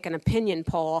go take an opinion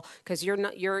poll because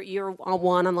you're on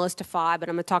one on the list of 5, but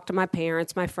I'm going to talk to my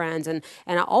parents, my friends, and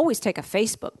I always take a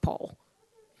Facebook poll.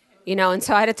 And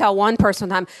so I had to tell one person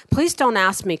one time, please don't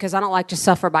ask me because I don't like to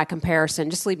suffer by comparison.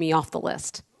 Just leave me off the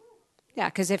list. Yeah,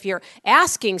 because if you're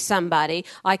asking somebody,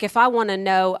 like if I want to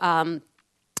know,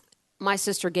 my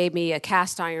sister gave me a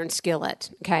cast iron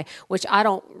skillet, okay, which I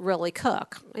don't really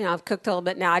cook. I've cooked a little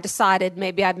bit now. I decided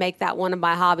maybe I'd make that one of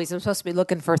my hobbies. I'm supposed to be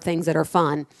looking for things that are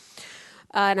fun.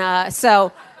 And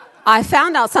so I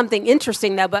found out something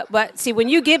interesting, though. But see, when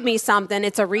you give me something,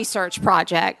 it's a research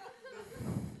project.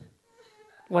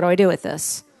 What do I do with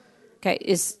this?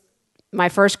 Okay, my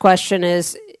first question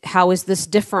is, how is this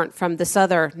different from this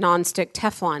other nonstick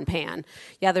Teflon pan?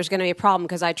 Yeah, there's going to be a problem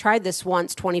because I tried this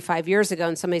once 25 years ago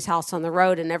in somebody's house on the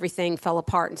road and everything fell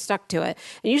apart and stuck to it.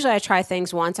 And usually I try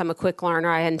things once. I'm a quick learner.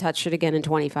 I hadn't touched it again in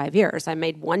 25 years. I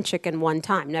made one chicken one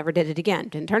time, never did it again.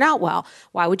 Didn't turn out well.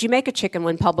 Why would you make a chicken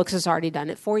when Publix has already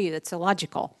done it for you? That's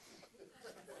illogical.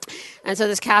 And so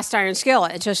this cast iron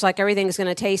skillet, it's just like everything's going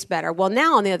to taste better. Well,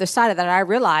 now on the other side of that, I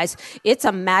realize it's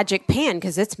a magic pan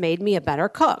because it's made me a better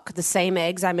cook. The same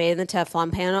eggs I made in the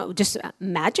Teflon pan just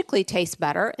magically taste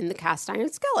better in the cast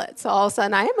iron skillet. So all of a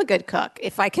sudden, I am a good cook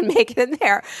if I can make it in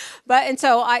there. And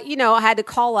so I had to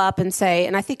call up and say,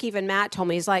 and I think even Matt told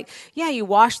me, he's like, yeah, you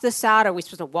wash this out. Are we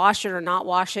supposed to wash it or not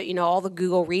wash it? All the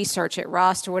Google research, it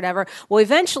rust or whatever. Well,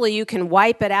 eventually you can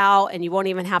wipe it out and you won't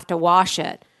even have to wash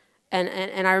it.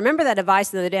 And I remember that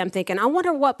advice the other day. I'm thinking, I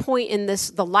wonder what point in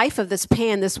the life of this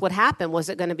pan this would happen. Was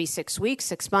it going to be 6 weeks,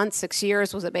 6 months, 6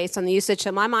 years? Was it based on the usage?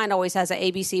 So my mind always has an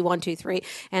ABC 1, 2, 3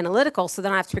 analytical. So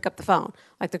then I have to pick up the phone,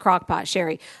 like the crock pot,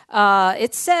 Sherry.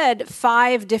 It said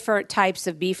 5 different types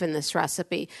of beef in this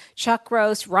recipe: chuck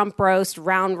roast, rump roast,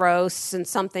 round roast, and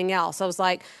something else. I was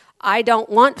like, I don't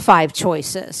want 5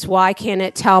 choices. Why can't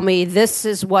it tell me this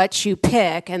is what you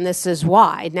pick and this is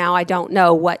why? Now I don't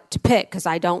know what to pick because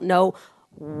I don't know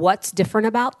what's different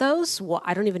about those. Well,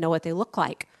 I don't even know what they look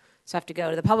like. So I have to go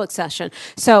to the public session.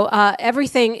 So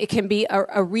everything, it can be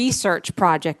a research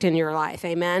project in your life.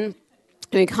 Amen?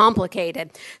 Very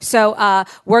complicated. So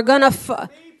we're going to...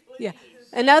 yeah.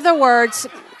 In other words,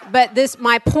 but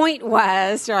my point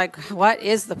was, you're like, what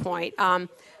is the point?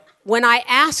 When I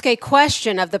ask a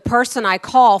question of the person I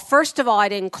call, first of all, I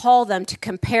didn't call them to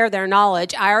compare their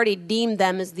knowledge. I already deemed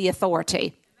them as the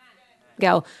authority.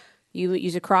 Go, you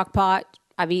use a crock pot.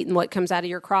 I've eaten what comes out of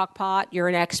your crock pot. You're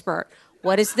an expert.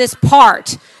 What is this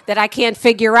part that I can't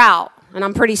figure out? And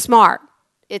I'm pretty smart.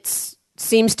 It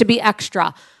seems to be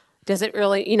extra. Does it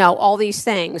really, all these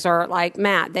things. Or like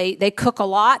Matt, they cook a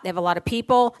lot. They have a lot of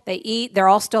people. They eat. They're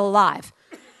all still alive.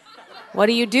 What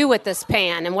do you do with this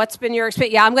pan? And what's been your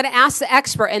experience? Yeah, I'm going to ask the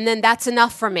expert, and then that's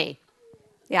enough for me.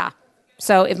 Yeah.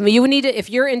 So if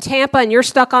you're in Tampa and you're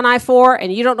stuck on I-4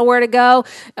 and you don't know where to go,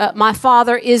 my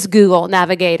father is Google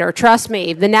Navigator. Trust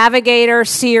me, the Navigator,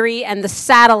 Siri, and the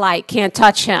satellite can't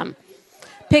touch him.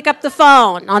 Pick up the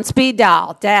phone on speed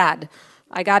dial. Dad,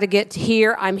 I got to get to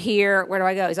here. I'm here. Where do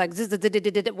I go? He's like,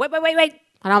 wait.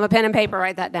 I don't have a pen and paper.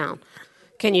 Write that down.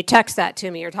 Can you text that to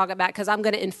me or talk about it? Because I'm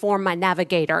going to inform my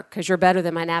navigator because you're better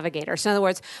than my navigator. So in other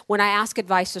words, when I ask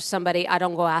advice of somebody, I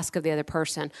don't go ask of the other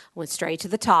person. I went straight to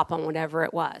the top on whatever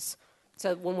it was.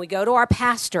 So when we go to our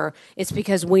pastor, it's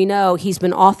because we know he's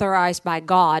been authorized by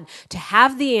God to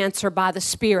have the answer by the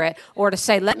Spirit or to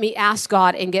say, let me ask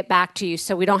God and get back to you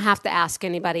so we don't have to ask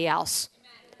anybody else.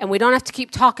 And we don't have to keep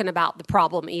talking about the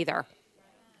problem either.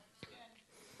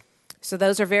 So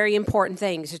those are very important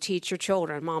things to teach your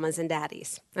children, mamas and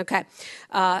daddies. Okay,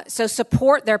 so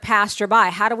support their pastor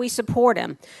by. How do we support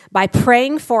him? By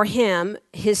praying for him,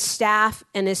 his staff,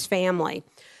 and his family.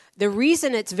 The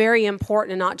reason it's very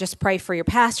important to not just pray for your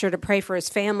pastor, to pray for his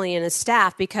family and his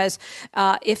staff, because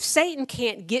if Satan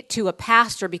can't get to a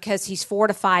pastor because he's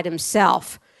fortified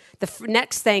himself, the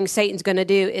next thing Satan's going to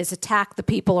do is attack the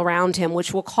people around him,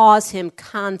 which will cause him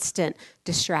constant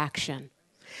distraction.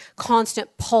 Constant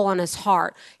pull on his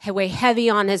heart, weigh heavy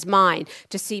on his mind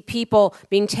to see people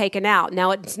being taken out.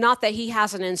 Now, it's not that he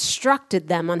hasn't instructed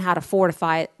them on how to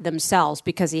fortify themselves,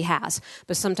 because he has,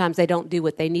 but sometimes they don't do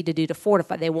what they need to do to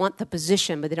fortify. They want the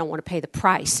position, but they don't want to pay the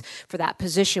price for that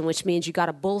position, which means you got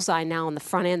a bullseye now on the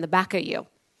front and the back of you.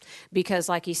 Because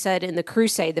like he said in the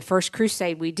crusade, the first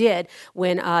crusade we did,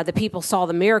 when the people saw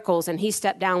the miracles and he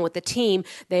stepped down with the team,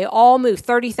 they all moved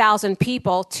 30,000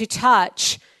 people to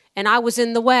touch, and I was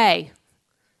in the way.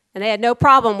 And they had no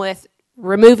problem with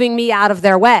removing me out of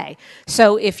their way.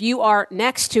 So if you are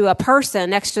next to a person,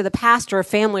 next to the pastor or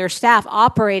family or staff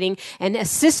operating and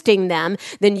assisting them,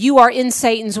 then you are in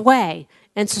Satan's way.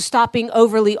 And so stop being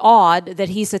overly awed that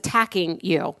he's attacking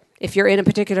you if you're in a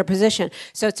particular position.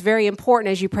 So it's very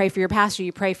important as you pray for your pastor,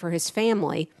 you pray for his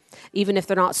family, even if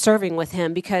they're not serving with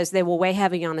him, because they will weigh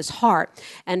heavy on his heart,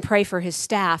 and pray for his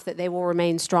staff that they will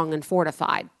remain strong and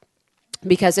fortified.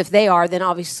 Because if they are, then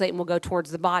obviously Satan will go towards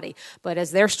the body. But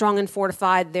as they're strong and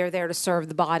fortified, they're there to serve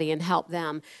the body and help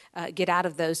them get out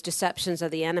of those deceptions of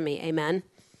the enemy. Amen.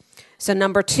 So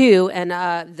number 2,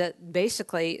 and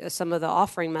basically some of the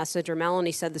offering message, or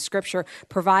Melanie said the scripture,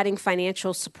 providing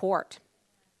financial support.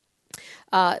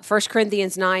 1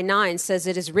 Corinthians 9:9 says,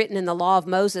 it is written in the law of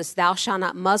Moses, thou shalt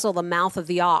not muzzle the mouth of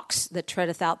the ox that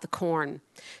treadeth out the corn.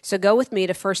 So go with me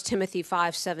to 1 Timothy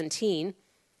 5:17.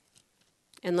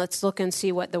 And let's look and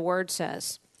see what the word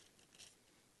says.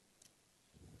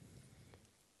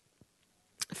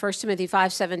 1 Timothy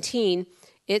 5:17,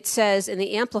 it says in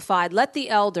the Amplified, let the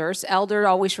elders, elder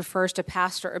always refers to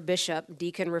pastor or bishop,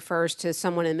 deacon refers to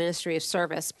someone in ministry of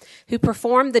service, who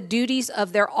perform the duties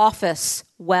of their office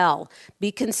well,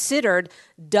 be considered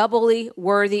doubly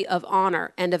worthy of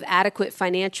honor and of adequate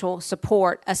financial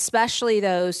support, especially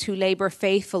those who labor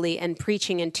faithfully in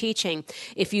preaching and teaching.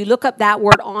 If you look up that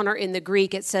word honor in the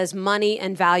Greek, it says money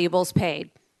and valuables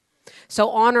paid. So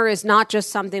honor is not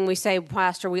just something we say,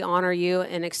 Pastor, we honor you,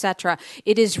 and etc.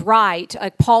 It is right,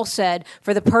 like Paul said,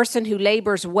 for the person who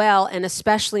labors well, and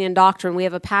especially in doctrine. We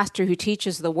have a pastor who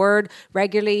teaches the word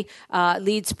regularly,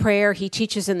 leads prayer. He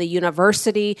teaches in the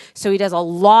university, so he does a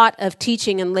lot of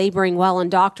teaching and laboring well in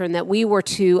doctrine, that we were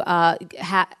to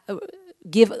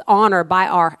give honor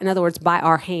in other words, by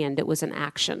our hand. It was an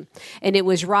action. And it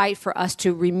was right for us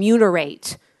to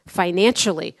remunerate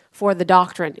financially for the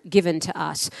doctrine given to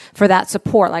us, for that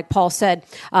support. Like Paul said,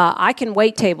 I can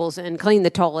wait tables and clean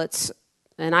the toilets,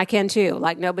 and I can too,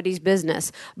 like nobody's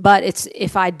business. But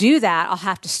if I do that, I'll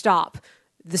have to stop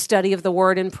the study of the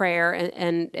Word and prayer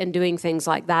and doing things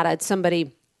like that. I had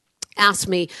somebody asked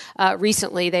me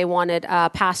recently, they wanted a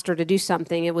pastor to do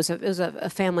something. It was a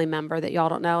family member that y'all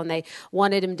don't know, and they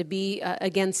wanted him to be,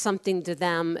 again, something to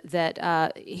them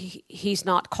that he's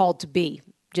not called to be.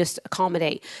 Just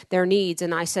accommodate their needs.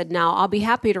 And I said, now, I'll be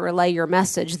happy to relay your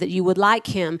message that you would like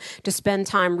him to spend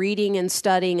time reading and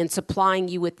studying and supplying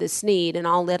you with this need. And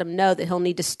I'll let him know that he'll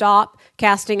need to stop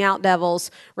casting out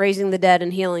devils, raising the dead,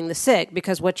 and healing the sick,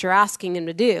 because what you're asking him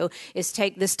to do is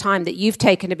take this time that you've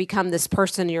taken to become this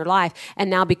person in your life and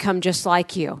now become just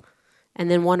like you.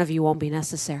 And then one of you won't be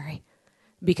necessary.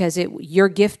 Because your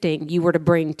gifting, you were to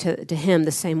bring to him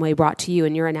the same way brought to you,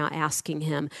 and you're now asking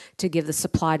him to give the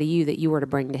supply to you that you were to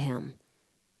bring to him.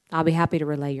 I'll be happy to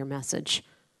relay your message.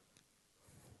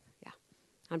 Yeah,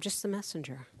 I'm just the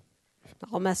messenger.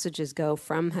 All messages go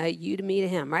from you to me to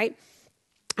him, right?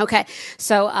 Okay,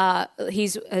 so he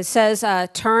says,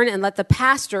 turn and let the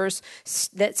pastors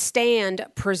that stand,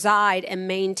 preside, and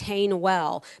maintain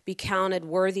well be counted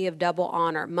worthy of double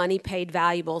honor, money paid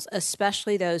valuables,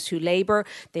 especially those who labor,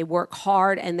 they work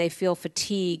hard, and they feel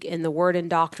fatigue in the word and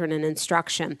doctrine and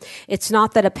instruction. It's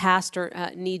not that a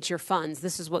pastor needs your funds.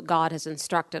 This is what God has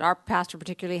instructed. Our pastor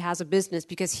particularly has a business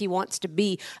because he wants to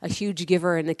be a huge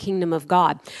giver in the kingdom of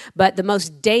God. But the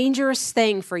most dangerous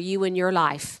thing for you in your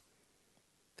life,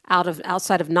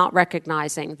 outside of not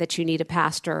recognizing that you need a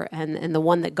pastor and the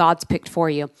one that God's picked for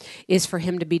you, is for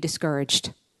him to be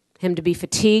discouraged, him to be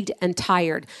fatigued and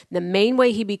tired. The main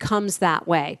way he becomes that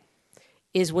way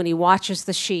is when he watches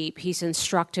the sheep he's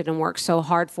instructed and worked so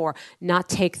hard for not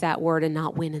take that word and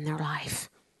not win in their life.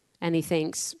 And he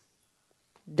thinks,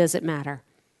 does it matter?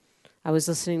 I was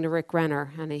listening to Rick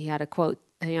Renner, and he had a quote.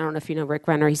 I don't know if you know Rick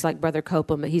Renner. He's like Brother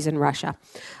Copeland, but he's in Russia.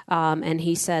 And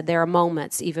he said there are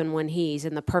moments, even when he's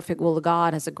in the perfect will of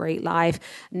God, has a great life,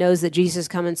 knows that Jesus is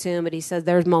coming soon, but he said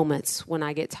there's moments when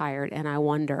I get tired and I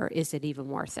wonder, is it even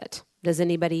worth it? Does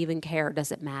anybody even care?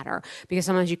 Does it matter? Because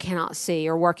sometimes you cannot see.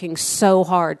 You're working so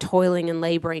hard, toiling and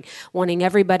laboring, wanting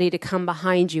everybody to come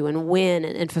behind you and win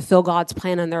and fulfill God's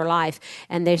plan in their life,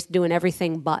 and they're doing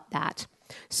everything but that.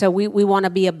 So we want to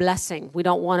be a blessing. We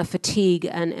don't want to fatigue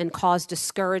and cause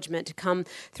discouragement to come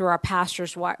through our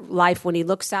pastor's life when he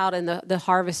looks out in the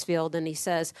harvest field and he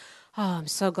says, oh, I'm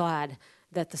so glad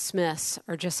that the Smiths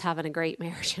are just having a great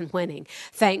marriage and winning.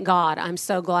 Thank God. I'm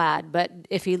so glad. But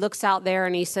if he looks out there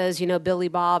and he says, Billy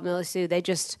Bob, Millie Sue, they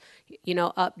just,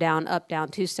 up, down,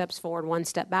 2 steps forward, 1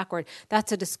 step backward,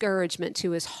 that's a discouragement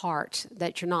to his heart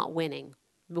that you're not winning.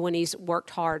 When he's worked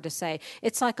hard to say,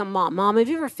 it's like a mom. Mom, have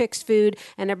you ever fixed food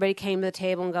and everybody came to the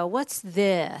table and go, what's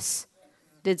this?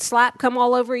 Did slap come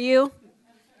all over you?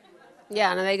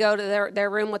 Yeah, and they go to their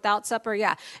room without supper.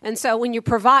 Yeah, and so when you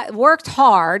worked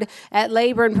hard at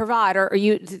labor and provide, or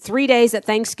you 3 days at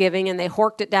Thanksgiving and they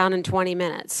horked it down in 20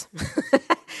 minutes,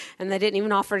 and they didn't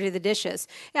even offer you the dishes.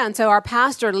 Yeah, and so our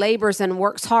pastor labors and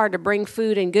works hard to bring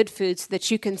food and good food so that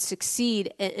you can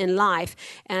succeed in life,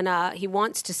 and he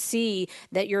wants to see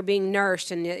that you're being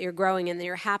nourished and that you're growing and that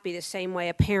you're happy the same way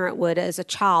a parent would as a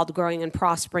child growing and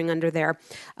prospering under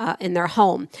in their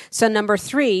home. So number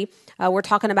 3. We're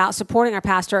talking about supporting our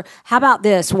pastor. How about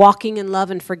this? Walking in love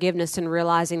and forgiveness and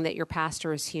realizing that your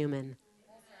pastor is human.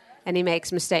 And he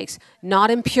makes mistakes.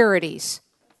 Not impurities,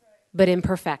 but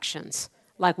imperfections.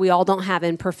 Like we all don't have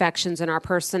imperfections in our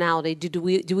personality. Do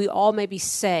we all maybe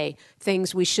say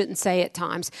things we shouldn't say at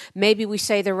times? Maybe we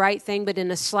say the right thing, but in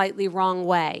a slightly wrong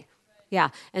way. Yeah,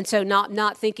 and so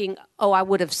not thinking, oh, I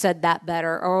would have said that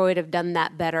better, or I would have done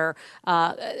that better,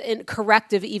 and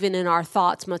corrective even in our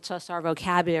thoughts, much less our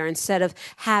vocabulary. Instead of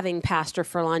having pastor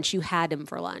for lunch, you had him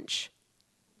for lunch.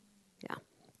 Yeah.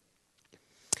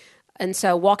 And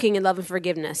so walking in love and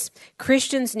forgiveness.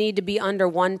 Christians need to be under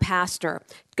one pastor.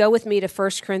 Go with me to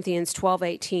 1 Corinthians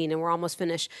 12:18, and we're almost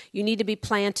finished. You need to be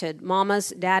planted.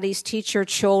 Mamas, daddies, teach your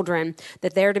children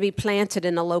that they're to be planted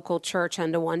in a local church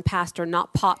under one pastor,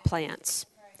 not pot plants.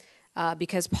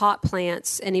 Because pot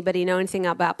plants, anybody know anything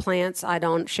about plants? I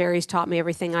don't. Sherry's taught me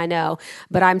everything I know.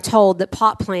 But I'm told that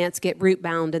pot plants get root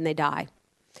bound and they die.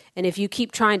 And if you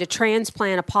keep trying to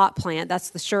transplant a pot plant, that's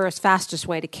the surest, fastest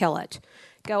way to kill it.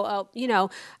 Go,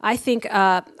 I think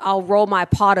I'll roll my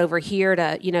pot over here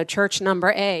to, church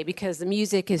number A because the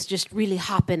music is just really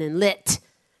hopping and lit.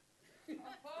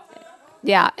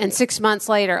 Yeah, and 6 months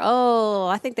later, oh,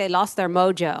 I think they lost their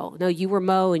mojo. No, you were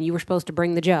Mo, and you were supposed to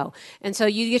bring the Joe. And so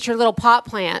you get your little pot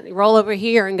plant, you roll over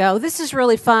here and go, this is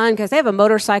really fun because they have a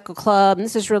motorcycle club, and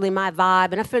this is really my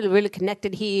vibe, and I feel really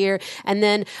connected here. And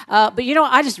then, but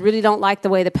I just really don't like the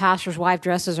way the pastor's wife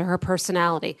dresses or her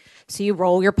personality. So you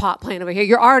roll your pot plant over here.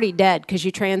 You're already dead because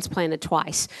you transplanted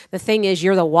twice. The thing is,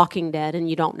 you're the walking dead, and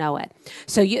you don't know it.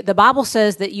 So the Bible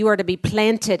says that you are to be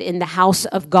planted in the house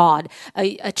of God,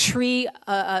 a tree,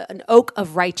 an oak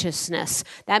of righteousness.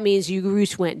 That means your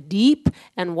roots went deep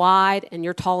and wide, and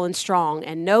you're tall and strong.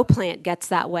 And no plant gets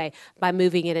that way by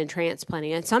moving it and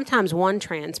transplanting. And sometimes one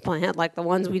transplant, like the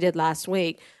ones we did last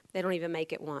week, they don't even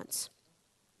make it once.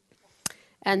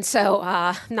 And so,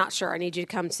 I'm not sure. I need you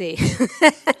to come see.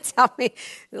 Tell me.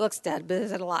 It looks dead, but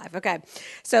is it alive? Okay.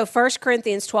 So 1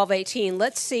 Corinthians 12:18.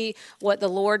 Let's see what the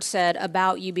Lord said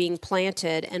about you being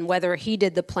planted and whether he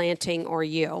did the planting or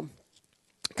you.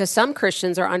 Because some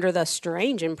Christians are under the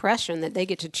strange impression that they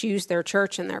get to choose their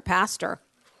church and their pastor.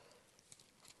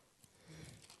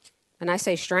 And I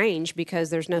say strange because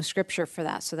there's no scripture for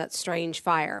that, so that's strange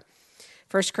fire.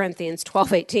 1 Corinthians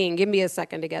 12:18. Give me a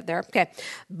second to get there. Okay.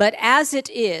 But as it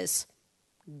is,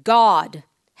 God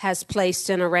has placed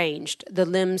and arranged the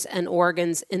limbs and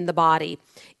organs in the body,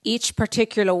 each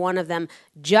particular one of them,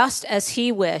 just as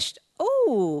he wished.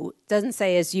 Oh, doesn't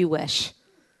say as you wish.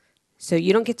 So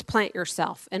you don't get to plant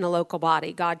yourself in a local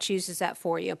body. God chooses that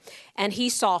for you. And he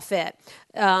saw fit.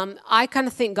 I kind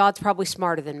of think God's probably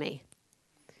smarter than me.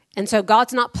 And so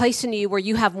God's not placing you where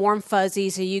you have warm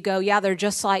fuzzies and you go, yeah, they're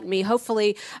just like me.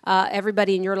 Hopefully,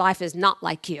 everybody in your life is not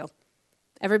like you.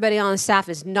 Everybody on the staff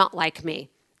is not like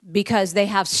me because they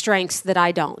have strengths that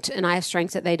I don't, and I have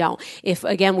strengths that they don't. If,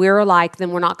 again, we're alike,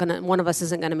 then one of us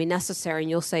isn't going to be necessary, and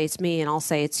you'll say it's me, and I'll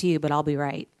say it's you, but I'll be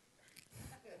right.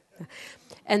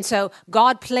 And so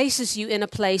God places you in a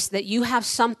place that you have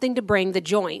something to bring the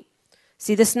joint.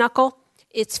 See this knuckle?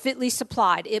 It's fitly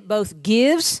supplied. It both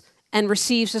gives and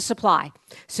receives a supply.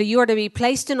 So you are to be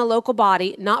placed in a local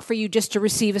body, not for you just to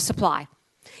receive a supply.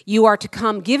 You are to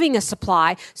come giving a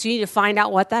supply, so you need to find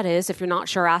out what that is. If you're not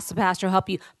sure, ask the pastor to help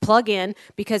you plug in,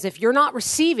 because if you're not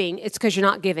receiving, it's because you're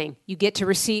not giving. You get to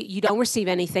receive, you don't receive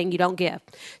anything, you don't give.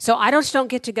 So I just don't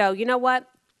get to go, you know what?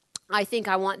 I think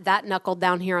I want that knuckle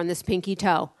down here on this pinky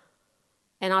toe,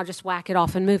 and I'll just whack it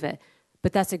off and move it.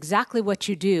 But that's exactly what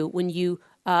you do when you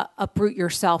uproot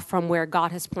yourself from where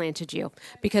God has planted you,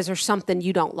 because there's something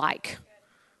you don't like.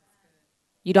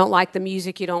 You don't like the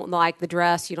music, you don't like the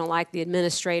dress, you don't like the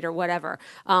administrator, whatever.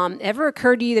 Ever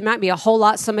occurred to you there might be a whole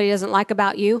lot somebody doesn't like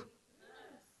about you?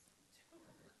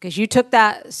 Because you took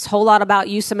that whole lot about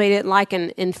you somebody didn't like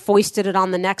and foisted it on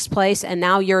the next place, and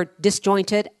now you're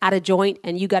disjointed, out of joint,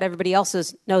 and you got everybody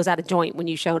else's nose out of joint when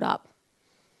you showed up.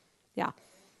 Yeah.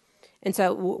 And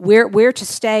so we're to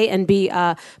stay and be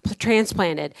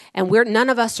transplanted, and none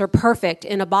of us are perfect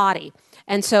in a body.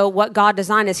 And so what God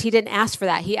designed is he didn't ask for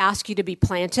that. He asked you to be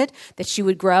planted, that you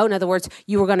would grow. In other words,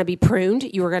 you were going to be pruned,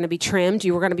 you were going to be trimmed,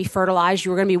 you were going to be fertilized,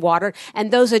 you were going to be watered.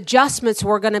 And those adjustments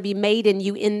were going to be made in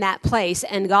you in that place.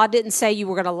 And God didn't say you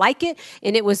were going to like it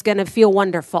and it was going to feel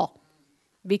wonderful.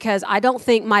 Because I don't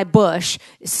think my bush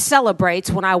celebrates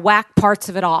when I whack parts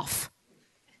of it off.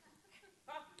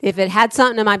 If it had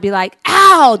something, it might be like,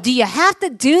 ow, do you have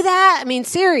to do that? I mean,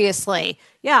 seriously.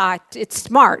 Yeah, it's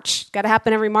March. It's got to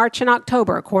happen every March and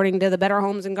October, according to the Better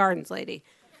Homes and Gardens lady.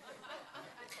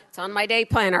 It's on my day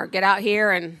planner. Get out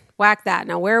here and whack that.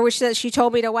 Now, where was she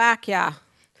told me to whack? Yeah.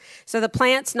 So the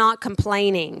plant's not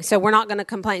complaining. So we're not going to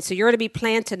complain. So you're to be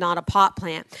planted, not a pot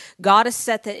plant. God has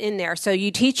set that in there. So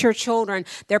you teach your children,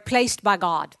 they're placed by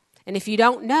God. And if you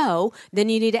don't know, then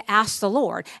you need to ask the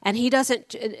Lord. And he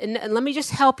doesn't, and let me just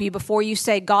help you before you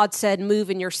say God said move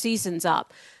in your seasons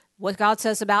up. What God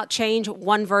says about change,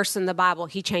 one verse in the Bible,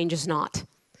 he changes not.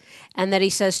 And that he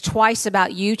says twice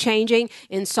about you changing.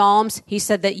 In Psalms, he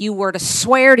said that you were to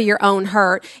swear to your own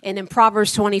hurt. And in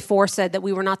Proverbs 24 said that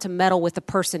we were not to meddle with the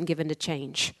person given to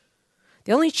change.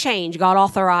 The only change God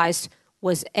authorized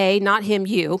was not him,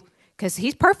 you, because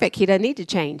he's perfect. He doesn't need to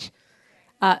change.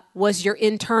 Was your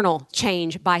internal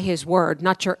change by his word,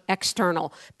 not your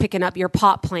external, picking up your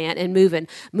pot plant and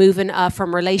moving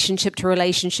from relationship to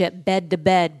relationship, bed to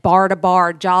bed, bar to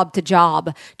bar, job to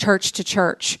job, church to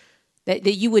church.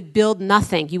 That you would build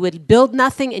nothing. You would build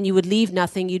nothing and you would leave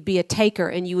nothing. You'd be a taker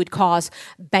and you would cause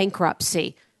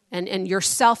bankruptcy. And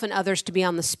yourself and others to be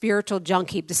on the spiritual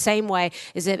junk heap. The same way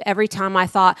as if every time I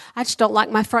thought, I just don't like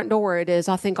my front door where it is,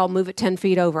 I think I'll move it 10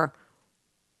 feet over.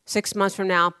 6 months from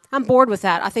now, I'm bored with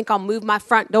that. I think I'll move my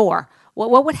front door.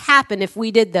 What would happen if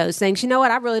we did those things? You know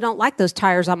what? I really don't like those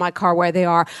tires on my car where they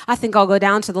are. I think I'll go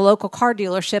down to the local car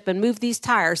dealership and move these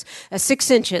tires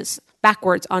 6 inches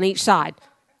backwards on each side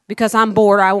because I'm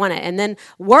bored. I want it. And then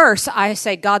worse, I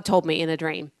say, God told me in a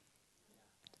dream.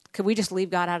 Could we just leave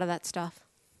God out of that stuff?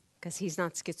 Because he's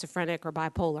not schizophrenic or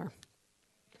bipolar.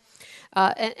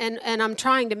 And I'm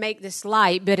trying to make this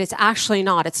light, but it's actually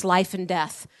not. It's life and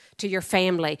death to your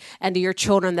family and to your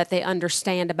children that they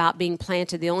understand about being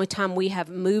planted. The only time we have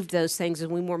moved those things is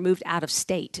when we were moved out of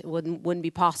state. It wouldn't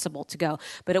be possible to go.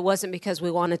 But it wasn't because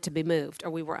we wanted to be moved or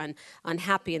we were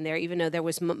unhappy in there, even though there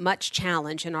was much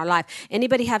challenge in our life.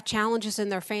 Anybody have challenges in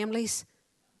their families?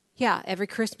 Yeah, every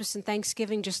Christmas and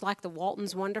Thanksgiving, just like the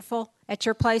Waltons Wonderful at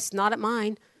your place, not at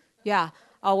mine. Yeah.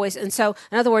 Always. And so,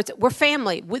 in other words, we're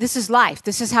family. This is life.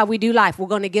 This is how we do life. We're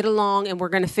going to get along and we're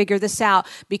going to figure this out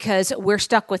because we're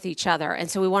stuck with each other. And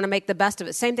so we want to make the best of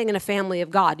it. Same thing in a family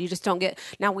of God. You just don't get,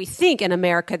 now we think in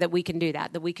America that we can do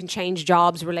that we can change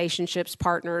jobs, relationships,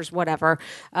 partners, whatever,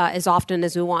 as often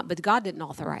as we want. But God didn't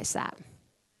authorize that.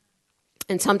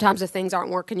 And sometimes if things aren't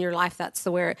working in your life, that's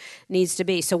the where it needs to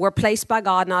be. So we're placed by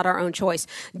God, not our own choice.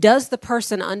 Does the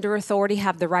person under authority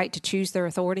have the right to choose their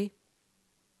authority?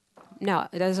 No,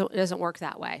 it doesn't work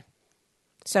that way.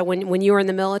 So when you were in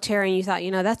the military and you thought,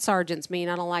 that sergeant's mean,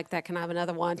 I don't like that, can I have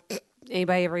another one?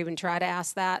 Anybody ever even try to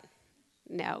ask that?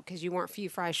 No, because you weren't few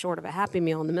fries short of a Happy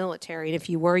Meal in the military. And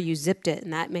if you were, you zipped it,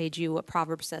 and that made you, what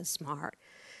Proverbs says, smart.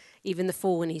 Even the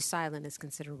fool when he's silent is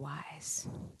considered wise.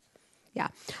 Yeah.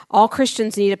 All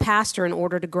Christians need a pastor in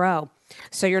order to grow.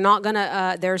 So you're not going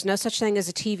to, there's no such thing as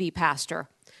a TV pastor.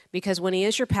 Because when he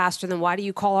is your pastor, then why do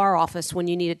you call our office when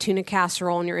you need a tuna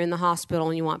casserole and you're in the hospital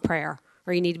and you want prayer?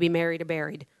 Or you need to be married or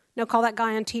buried? No, call that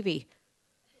guy on TV.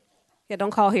 Yeah,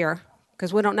 don't call here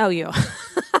because we don't know you.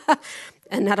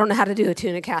 And I don't know how to do a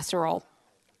tuna casserole.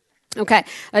 Okay,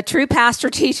 a true pastor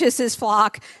teaches his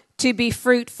flock to be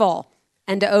fruitful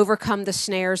and to overcome the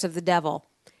snares of the devil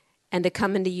and to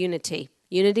come into unity.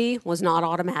 Unity was not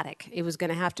automatic. It was going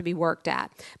to have to be worked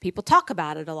at. People talk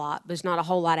about it a lot, but there's not a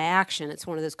whole lot of action. It's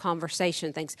one of those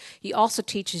conversation things. He also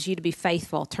teaches you to be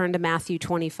faithful. Turn to Matthew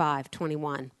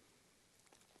 25:21.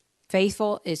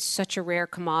 Faithful is such a rare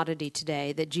commodity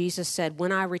today that Jesus said,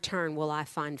 when I return, will I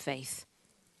find faith?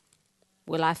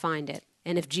 Will I find it?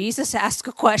 And if Jesus asks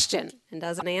a question and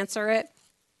doesn't answer it,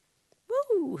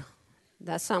 woo!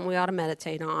 That's something we ought to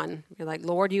meditate on. You're like,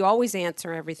 Lord, you always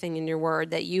answer everything in your word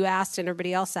that you asked and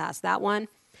everybody else asked. That one,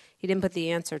 he didn't put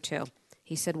the answer to.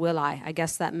 He said, will I? I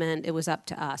guess that meant it was up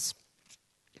to us.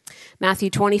 Matthew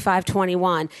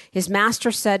 25:21, his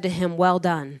master said to him, well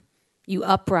done, you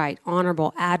upright,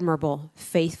 honorable, admirable,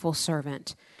 faithful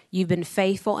servant. You've been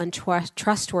faithful and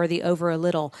trustworthy over a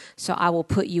little, so I will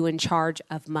put you in charge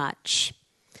of much.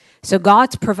 So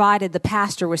God's provided the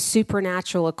pastor with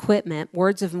supernatural equipment,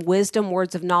 words of wisdom,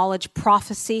 words of knowledge,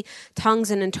 prophecy, tongues,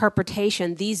 and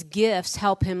interpretation. These gifts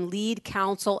help him lead,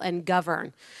 counsel, and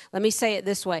govern. Let me say it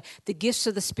this way. The gifts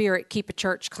of the Spirit keep a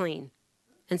church clean,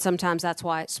 and sometimes that's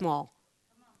why it's small.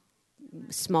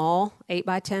 Small,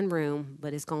 8x10 room,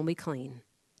 but it's going to be clean.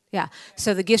 Yeah,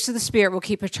 so the gifts of the Spirit will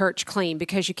keep a church clean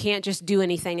because you can't just do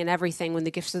anything and everything when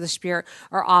the gifts of the Spirit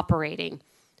are operating.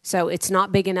 So it's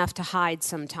not big enough to hide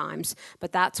sometimes,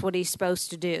 but that's what he's supposed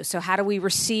to do. So how do we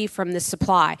receive from this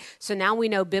supply? So now we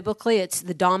know biblically it's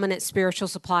the dominant spiritual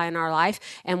supply in our life,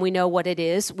 and we know what it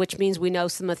is, which means we know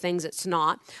some of the things it's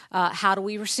not. How do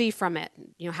we receive from it?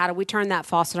 How do we turn that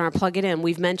faucet on or plug it in?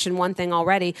 We've mentioned one thing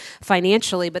already,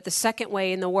 financially, but the second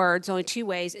way in the Word, only two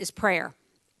ways, is prayer.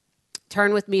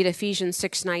 Turn with me to Ephesians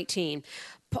 6:19.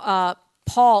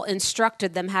 Paul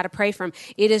instructed them how to pray for him.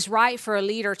 It is right for a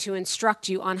leader to instruct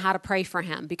you on how to pray for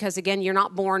him because, again, you're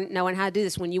not born knowing how to do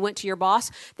this. When you went to your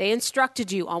boss, they instructed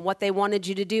you on what they wanted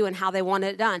you to do and how they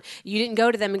wanted it done. You didn't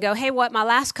go to them and go, hey, my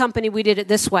last company, we did it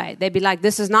this way. They'd be like,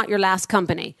 this is not your last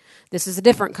company. This is a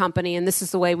different company, and this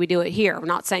is the way we do it here. We're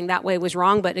not saying that way was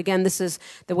wrong, but, again, this is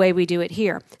the way we do it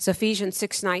here. So Ephesians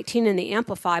 6:19 in the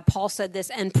Amplified, Paul said this,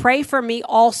 and pray for me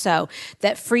also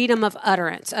that freedom of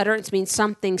utterance means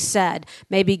something said,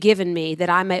 may be given me,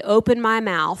 that I may open my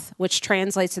mouth, which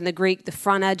translates in the Greek the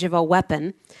front edge of a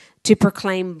weapon, to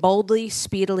proclaim boldly,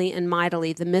 speedily, and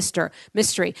mightily the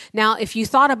mystery. Now, if you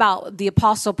thought about the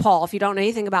Apostle Paul, if you don't know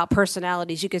anything about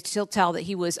personalities, you could still tell that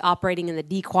he was operating in the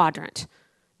D quadrant,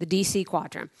 the DC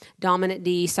quadrant, dominant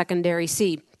D, secondary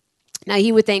C. Now,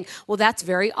 you would think, well, that's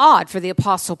very odd for the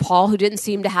Apostle Paul, who didn't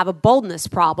seem to have a boldness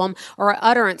problem or an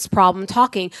utterance problem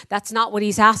talking. That's not what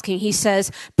he's asking. He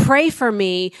says, pray for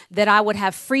me that I would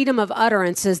have freedom of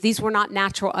utterances. These were not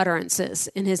natural utterances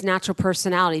in his natural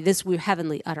personality. These were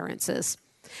heavenly utterances.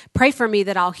 Pray for me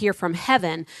that I'll hear from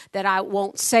heaven, that I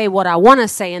won't say what I want to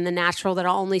say in the natural, that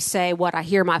I'll only say what I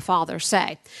hear my Father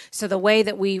say. So the way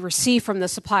that we receive from the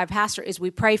supply of pastor is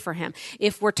we pray for him.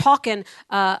 If we're talking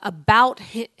about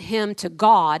him to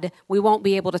God, we won't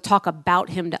be able to talk about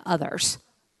him to others.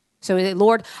 So,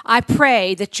 Lord, I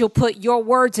pray that you'll put your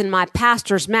words in my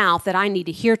pastor's mouth that I need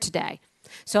to hear today.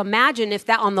 So imagine if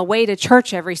that on the way to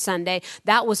church every Sunday,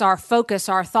 that was our focus,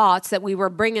 our thoughts, that we were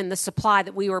bringing the supply,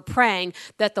 that we were praying,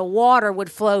 that the water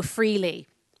would flow freely.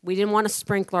 We didn't want a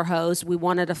sprinkler hose. We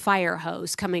wanted a fire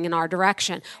hose coming in our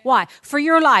direction. Why? For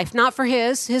your life, not for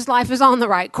his. His life is on the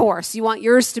right course. You want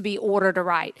yours to be ordered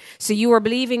aright. So you were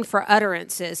believing for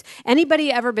utterances.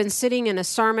 Anybody ever been sitting in a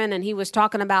sermon and he was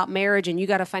talking about marriage and you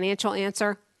got a financial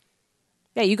answer?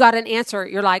 Yeah, you got an answer.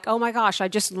 You're like, oh my gosh, I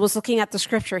just was looking at the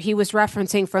scripture. He was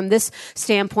referencing from this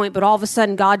standpoint, but all of a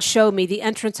sudden God showed me the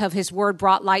entrance of his word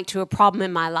brought light to a problem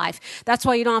in my life. That's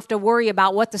why you don't have to worry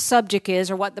about what the subject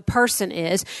is or what the person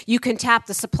is. You can tap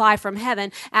the supply from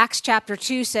heaven. Acts chapter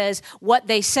 2 says what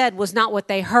they said was not what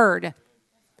they heard.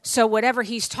 So whatever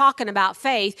he's talking about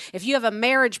faith, if you have a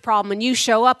marriage problem and you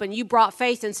show up and you brought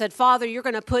faith and said, Father, you're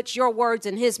going to put your words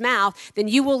in his mouth, then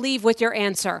you will leave with your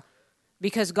answer.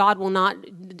 Because God will not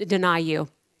deny you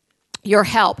your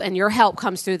help, and your help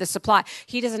comes through the supply.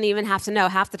 He doesn't even have to know.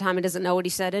 Half the time he doesn't know what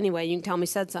he said anyway. You can tell him he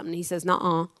said something. He says,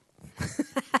 nuh-uh.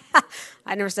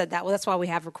 I never said that. Well, that's why we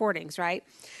have recordings, right?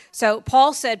 So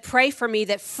Paul said, pray for me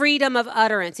that freedom of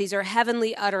utterance. These are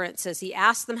heavenly utterances. He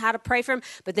asks them how to pray for him,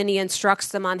 but then he instructs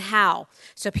them on how.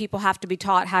 So people have to be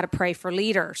taught how to pray for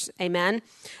leaders. Amen.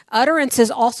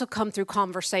 Utterances also come through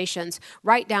conversations.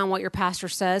 Write down what your pastor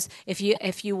says. If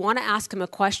you want to ask him a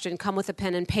question, come with a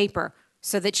pen and paper,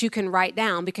 so that you can write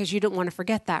down, because you don't want to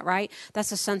forget that, right?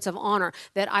 That's a sense of honor,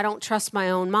 that I don't trust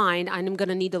my own mind. I'm going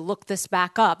to need to look this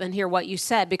back up and hear what you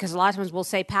said, because a lot of times we'll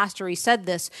say, Pastor, he said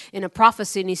this in a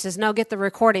prophecy, and he says, no, get the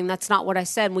recording. That's not what I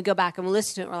said. And we go back and we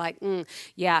listen to it. We're like,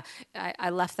 yeah, I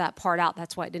left that part out.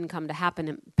 That's why it didn't come to happen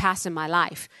and pass in my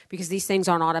life, because these things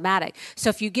aren't automatic.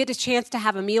 So if you get a chance to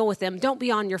have a meal with them, don't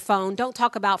be on your phone. Don't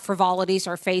talk about frivolities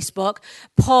or Facebook.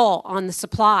 Pull on the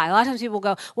supply. A lot of times people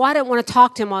go, well, I didn't want to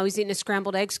talk to him while he was eating his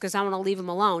scrambled eggs because I want to leave him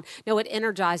alone. No, it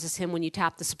energizes him when you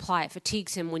tap the supply. It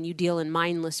fatigues him when you deal in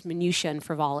mindless minutia and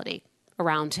frivolity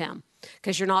around him,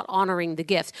 because you're not honoring the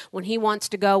gift. When he wants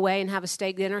to go away and have a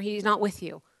steak dinner, he's not with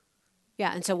you.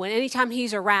 Yeah, and so anytime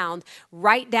he's around,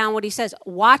 write down what he says.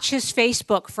 Watch his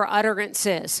Facebook for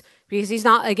utterances, because he's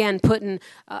not, again, putting,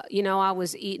 I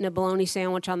was eating a bologna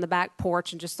sandwich on the back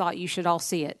porch and just thought you should all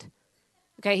see it.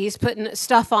 Okay, he's putting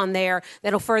stuff on there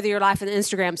that'll further your life on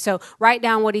Instagram. So write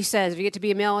down what he says. If you get to be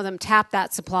a meal with him, tap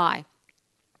that supply.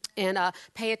 And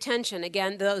pay attention.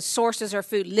 Again, those sources are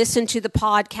food. Listen to the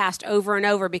podcast over and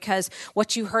over, because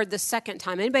what you heard the second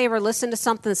time. Anybody ever listen to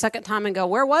something the second time and go,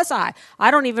 where was I? I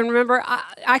don't even remember.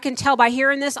 I can tell by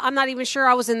hearing this, I'm not even sure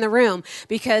I was in the room,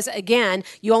 because, again,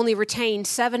 you only retain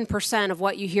 7% of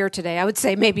what you hear today. I would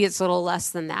say maybe it's a little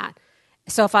less than that.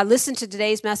 So if I listened to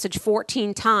today's message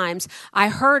 14 times, I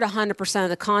heard 100% of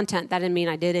the content. That didn't mean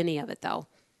I did any of it, though.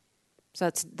 So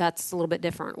that's a little bit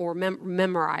different, or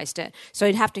memorized it. So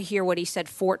you'd have to hear what he said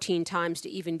 14 times to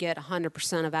even get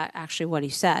 100% of actually what he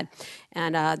said.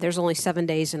 And there's only 7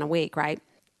 days in a week, right?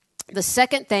 The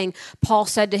second thing Paul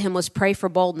said to him was pray for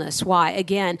boldness. Why?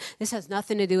 Again, this has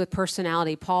nothing to do with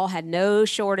personality. Paul had no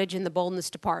shortage in the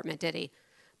boldness department, did he?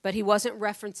 But he wasn't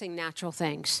referencing natural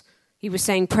things. He was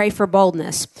saying, pray for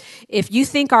boldness. If you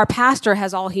think our pastor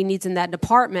has all he needs in that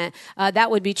department, that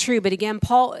would be true. But again,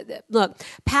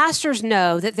 pastors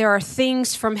know that there are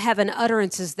things from heaven,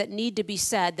 utterances that need to be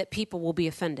said that people will be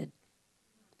offended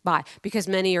by, because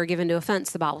many are given to offense,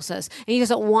 the Bible says. And he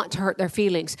doesn't want to hurt their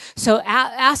feelings. So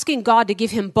asking God to give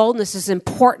him boldness is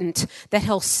important, that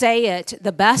he'll say it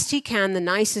the best he can, the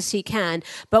nicest he can.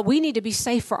 But we need to be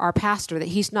safe for our pastor, that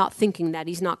he's not thinking that,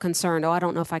 he's not concerned. Oh, I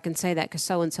don't know if I can say that because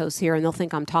so-and-so's here and they'll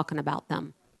think I'm talking about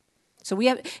them. So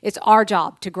it's our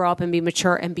job to grow up and be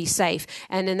mature and be safe.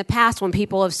 And in the past, when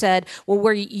people have said, well,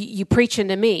 were you preaching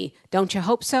to me? Don't you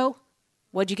hope so?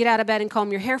 What'd you get out of bed and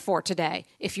comb your hair for today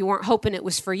if you weren't hoping it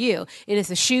was for you? And if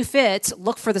the shoe fits,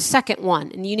 look for the second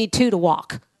one, and you need two to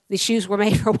walk. These shoes were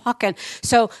made for walking.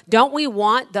 So don't we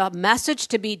want the message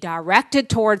to be directed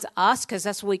towards us? Because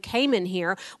that's what we came in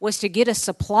here, was to get a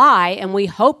supply, and we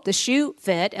hope the shoe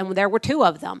fit, and there were two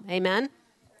of them. Amen?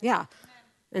 Yeah.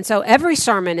 And so every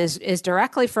sermon is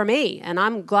directly for me, and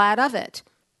I'm glad of it.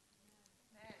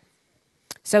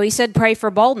 So he said, pray for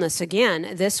boldness.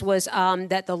 Again, this was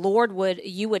that the Lord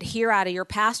you would hear out of your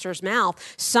pastor's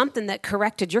mouth something that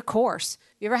corrected your course.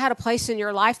 You ever had a place in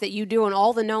your life that you do in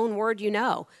all the known word you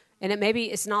know, And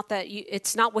it's not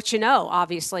it's not what you know,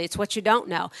 obviously. It's what you don't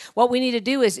know. What we need to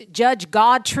do is judge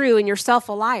God true and yourself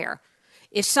a liar.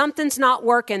 If something's not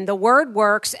working, the word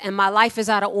works and my life is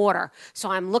out of order.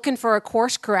 So I'm looking for a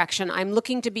course correction. I'm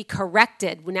looking to be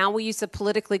corrected. Now we use the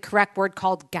politically correct word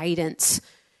called guidance.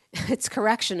 It's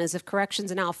correction, as if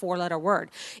correction's now a 4-letter word.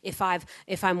 If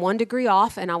I'm 1 degree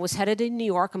off and I was headed to New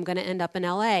York, I'm going to end up in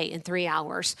LA in 3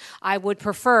 hours. I would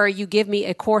prefer you give me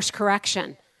a course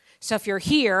correction. So if you're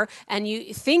here and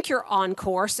you think you're on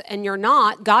course and you're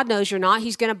not, God knows you're not,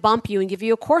 he's going to bump you and give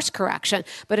you a course correction.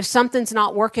 But if something's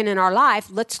not working in our life,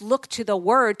 let's look to the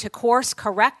word to course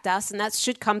correct us, and that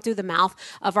should come through the mouth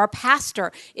of our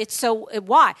pastor.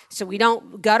 Why? So we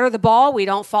don't gutter the ball, we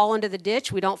don't fall into the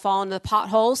ditch, we don't fall into the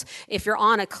potholes. If you're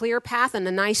on a clear path and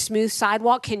a nice smooth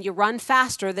sidewalk, can you run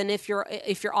faster than if you're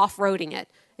off-roading it?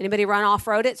 Anybody run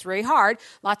off-road? It's really hard.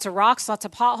 Lots of rocks, lots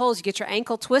of potholes. You get your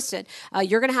ankle twisted.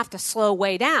 You're going to have to slow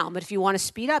way down. But if you want to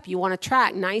speed up, you want to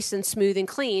track nice and smooth and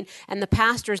clean, and the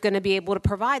pastor is going to be able to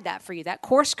provide that for you, that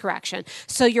course correction.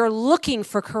 So you're looking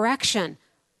for correction.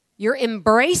 You're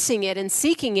embracing it and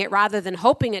seeking it rather than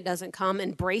hoping it doesn't come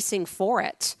and bracing for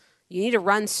it. You need to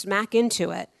run smack into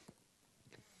it.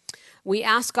 We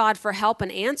ask God for help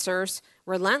and answers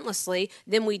relentlessly.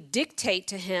 Then we dictate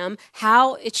to him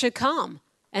how it should come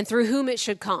and through whom it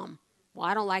should come. Well,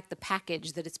 I don't like the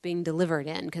package that it's being delivered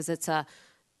in because it's a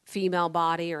female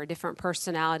body or a different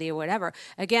personality or whatever.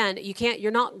 Again,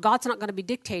 God's not going to be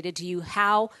dictated to you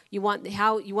how you want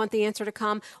the answer to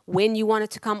come, when you want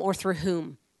it to come, or through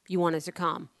whom you want it to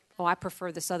come. Oh, I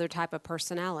prefer this other type of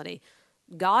personality.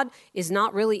 God is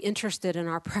not really interested in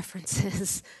our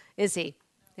preferences, is he?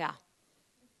 Yeah.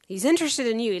 He's interested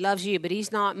in you. He loves you, but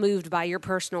he's not moved by your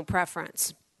personal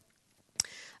preference.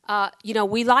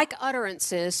 We like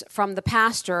utterances from the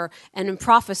pastor and in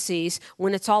prophecies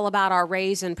when it's all about our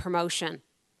raise and promotion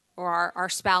or our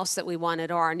spouse that we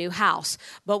wanted or our new house.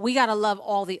 But we got to love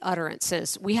all the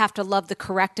utterances. We have to love the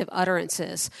corrective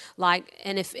utterances.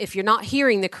 And if you're not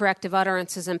hearing the corrective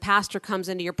utterances and pastor comes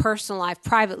into your personal life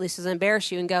privately, says,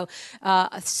 embarrass you and go,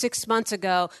 6 months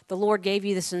ago, the Lord gave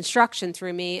you this instruction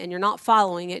through me and you're not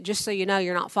following it, just so you know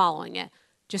you're not following it.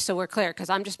 Just so we're clear, because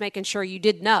I'm just making sure you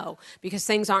did know, because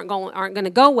things aren't going to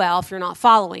go well if you're not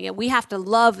following it. We have to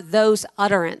love those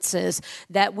utterances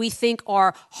that we think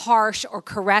are harsh or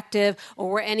corrective or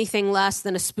were anything less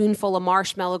than a spoonful of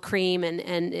marshmallow cream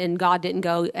and God didn't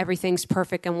go, everything's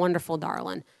perfect and wonderful,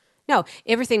 darling. No,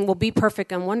 everything will be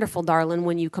perfect and wonderful, darling,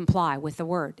 when you comply with the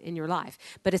word in your life.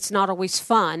 But it's not always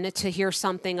fun to hear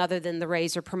something other than the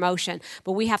raise or promotion.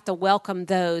 But we have to welcome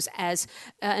those as,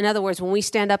 in other words, when we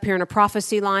stand up here in a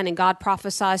prophecy line and God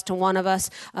prophesies to one of us,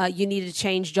 you need to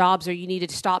change jobs or you need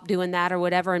to stop doing that or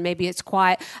whatever, and maybe it's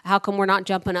quiet. How come we're not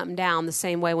jumping up and down the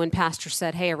same way when pastor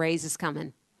said, hey, a raise is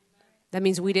coming? That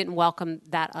means we didn't welcome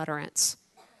that utterance.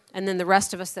 And then the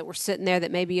rest of us that were sitting there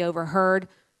that maybe overheard,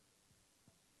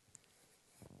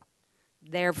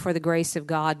 there for the grace of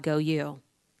God, go you.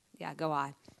 Yeah, go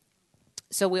I.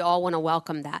 So we all want to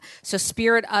welcome that. So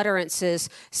spirit utterances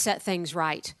set things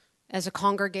right. As a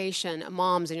congregation,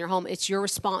 moms in your home, it's your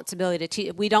responsibility to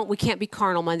teach. We can't be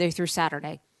carnal Monday through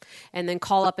Saturday and then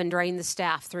call up and drain the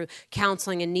staff through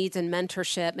counseling and needs and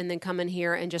mentorship and then come in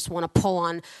here and just want to pull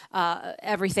on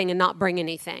everything and not bring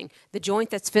anything. The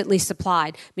joint that's fitly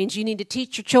supplied means you need to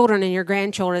teach your children and your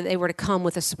grandchildren that they were to come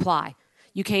with a supply.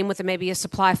 You came with maybe a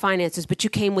supply of finances, but you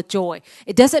came with joy.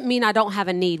 It doesn't mean I don't have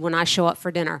a need when I show up for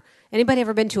dinner. Anybody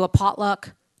ever been to a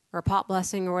potluck or a pot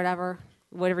blessing or whatever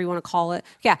you want to call it?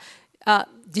 Yeah.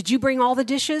 Did you bring all the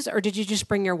dishes or did you just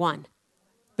bring your one?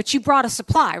 But you brought a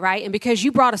supply, right? And because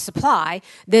you brought a supply,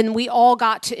 then we all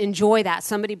got to enjoy that.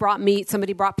 Somebody brought meat,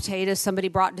 somebody brought potatoes, somebody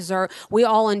brought dessert. We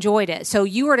all enjoyed it. So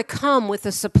you are to come with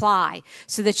a supply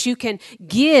so that you can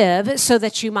give so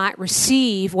that you might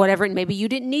receive whatever. And maybe you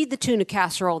didn't need the tuna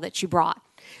casserole that you brought,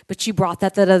 but you brought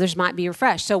that others might be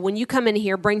refreshed. So when you come in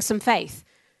here, bring some faith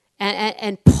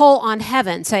and pull on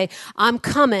heaven. Say, I'm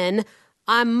coming,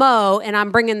 I'm Mo, and I'm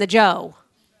bringing the Joe.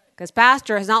 Because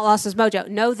pastor has not lost his mojo.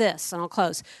 Know this, and I'll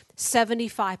close.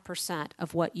 75%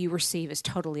 of what you receive is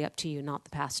totally up to you, not the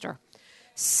pastor.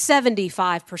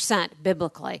 75%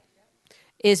 biblically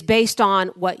is based on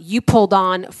what you pulled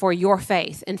on for your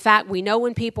faith. In fact, we know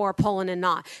when people are pulling and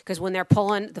not, because when they're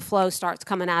pulling, the flow starts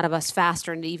coming out of us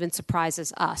faster and it even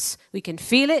surprises us. We can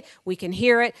feel it, we can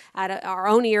hear it, out of our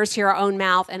own ears, hear our own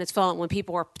mouth, and it's flowing when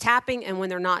people are tapping and when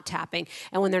they're not tapping.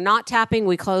 And when they're not tapping,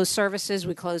 we close services,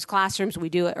 we close classrooms, we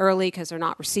do it early because they're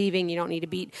not receiving. You don't need to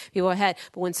beat people ahead.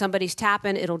 But when somebody's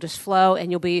tapping, it'll just flow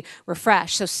and you'll be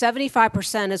refreshed. So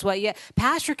 75% is what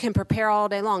pastor can prepare all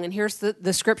day long. And here's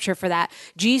the scripture for that.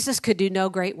 Jesus could do no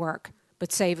great work,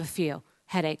 but save a few.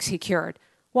 Headaches he cured.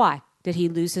 Why? Did he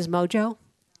lose his mojo?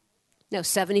 No,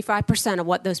 75% of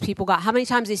what those people got. How many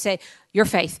times did he say, your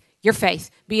faith,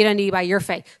 be it unto you by your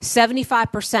faith?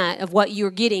 75% of what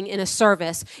you're getting in a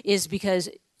service is because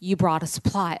you brought a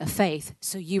supply of faith,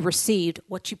 so you received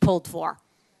what you pulled for.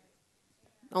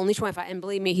 Only 25, and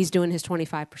believe me, he's doing his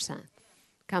 25%.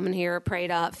 Coming here,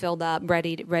 prayed up, filled up,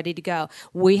 ready to go.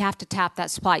 We have to tap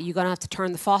that supply. You're going to have to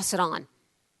turn the faucet on.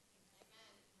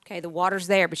 Okay, the water's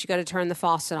there, but you got to turn the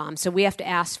faucet on. So we have to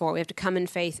ask for it. We have to come in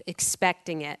faith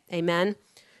expecting it. Amen?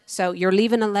 So you're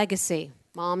leaving a legacy.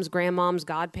 Moms, grandmoms,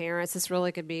 godparents. This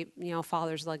really could be,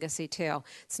 father's legacy too.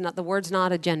 It's not, the word's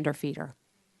not a gender feeder.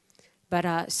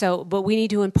 But we need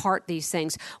to impart these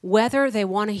things, whether they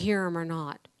want to hear them or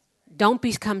not. Don't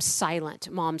become silent,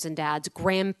 moms and dads,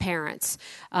 grandparents.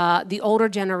 The older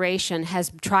generation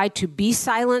has tried to be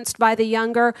silenced by the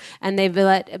younger, and they've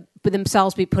let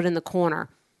themselves be put in the corner.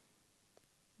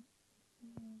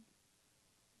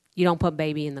 You don't put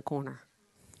baby in the corner.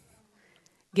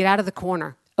 Get out of the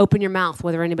corner. Open your mouth,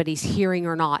 whether anybody's hearing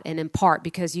or not, and impart,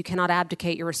 because you cannot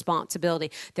abdicate your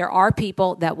responsibility. There are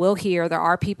people that will hear. There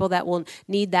are people that will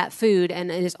need that food,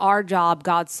 and it is our job,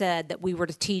 God said, that we were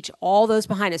to teach all those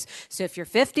behind us. So if you're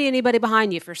 50, anybody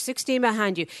behind you? If you're 16,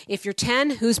 behind you? If you're 10,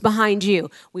 who's behind you?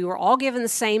 We were all given the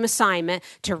same assignment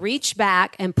to reach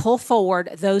back and pull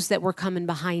forward those that were coming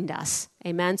behind us.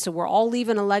 Amen. So we're all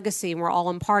leaving a legacy and we're all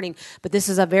imparting. But this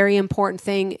is a very important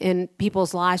thing in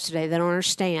people's lives today. They don't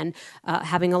understand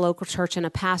having a local church and a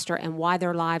pastor and why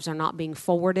their lives are not being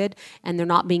forwarded and they're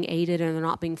not being aided and they're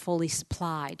not being fully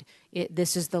supplied.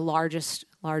 This is the largest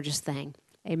thing.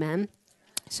 Amen.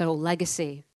 So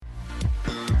legacy.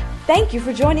 Thank you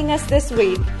for joining us this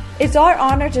week. It's our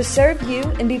honor to serve you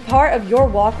and be part of your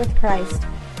walk with Christ.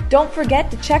 Don't forget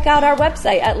to check out our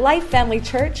website at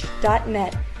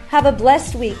lifefamilychurch.net. Have a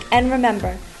blessed week, and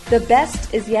remember, the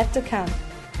best is yet to come.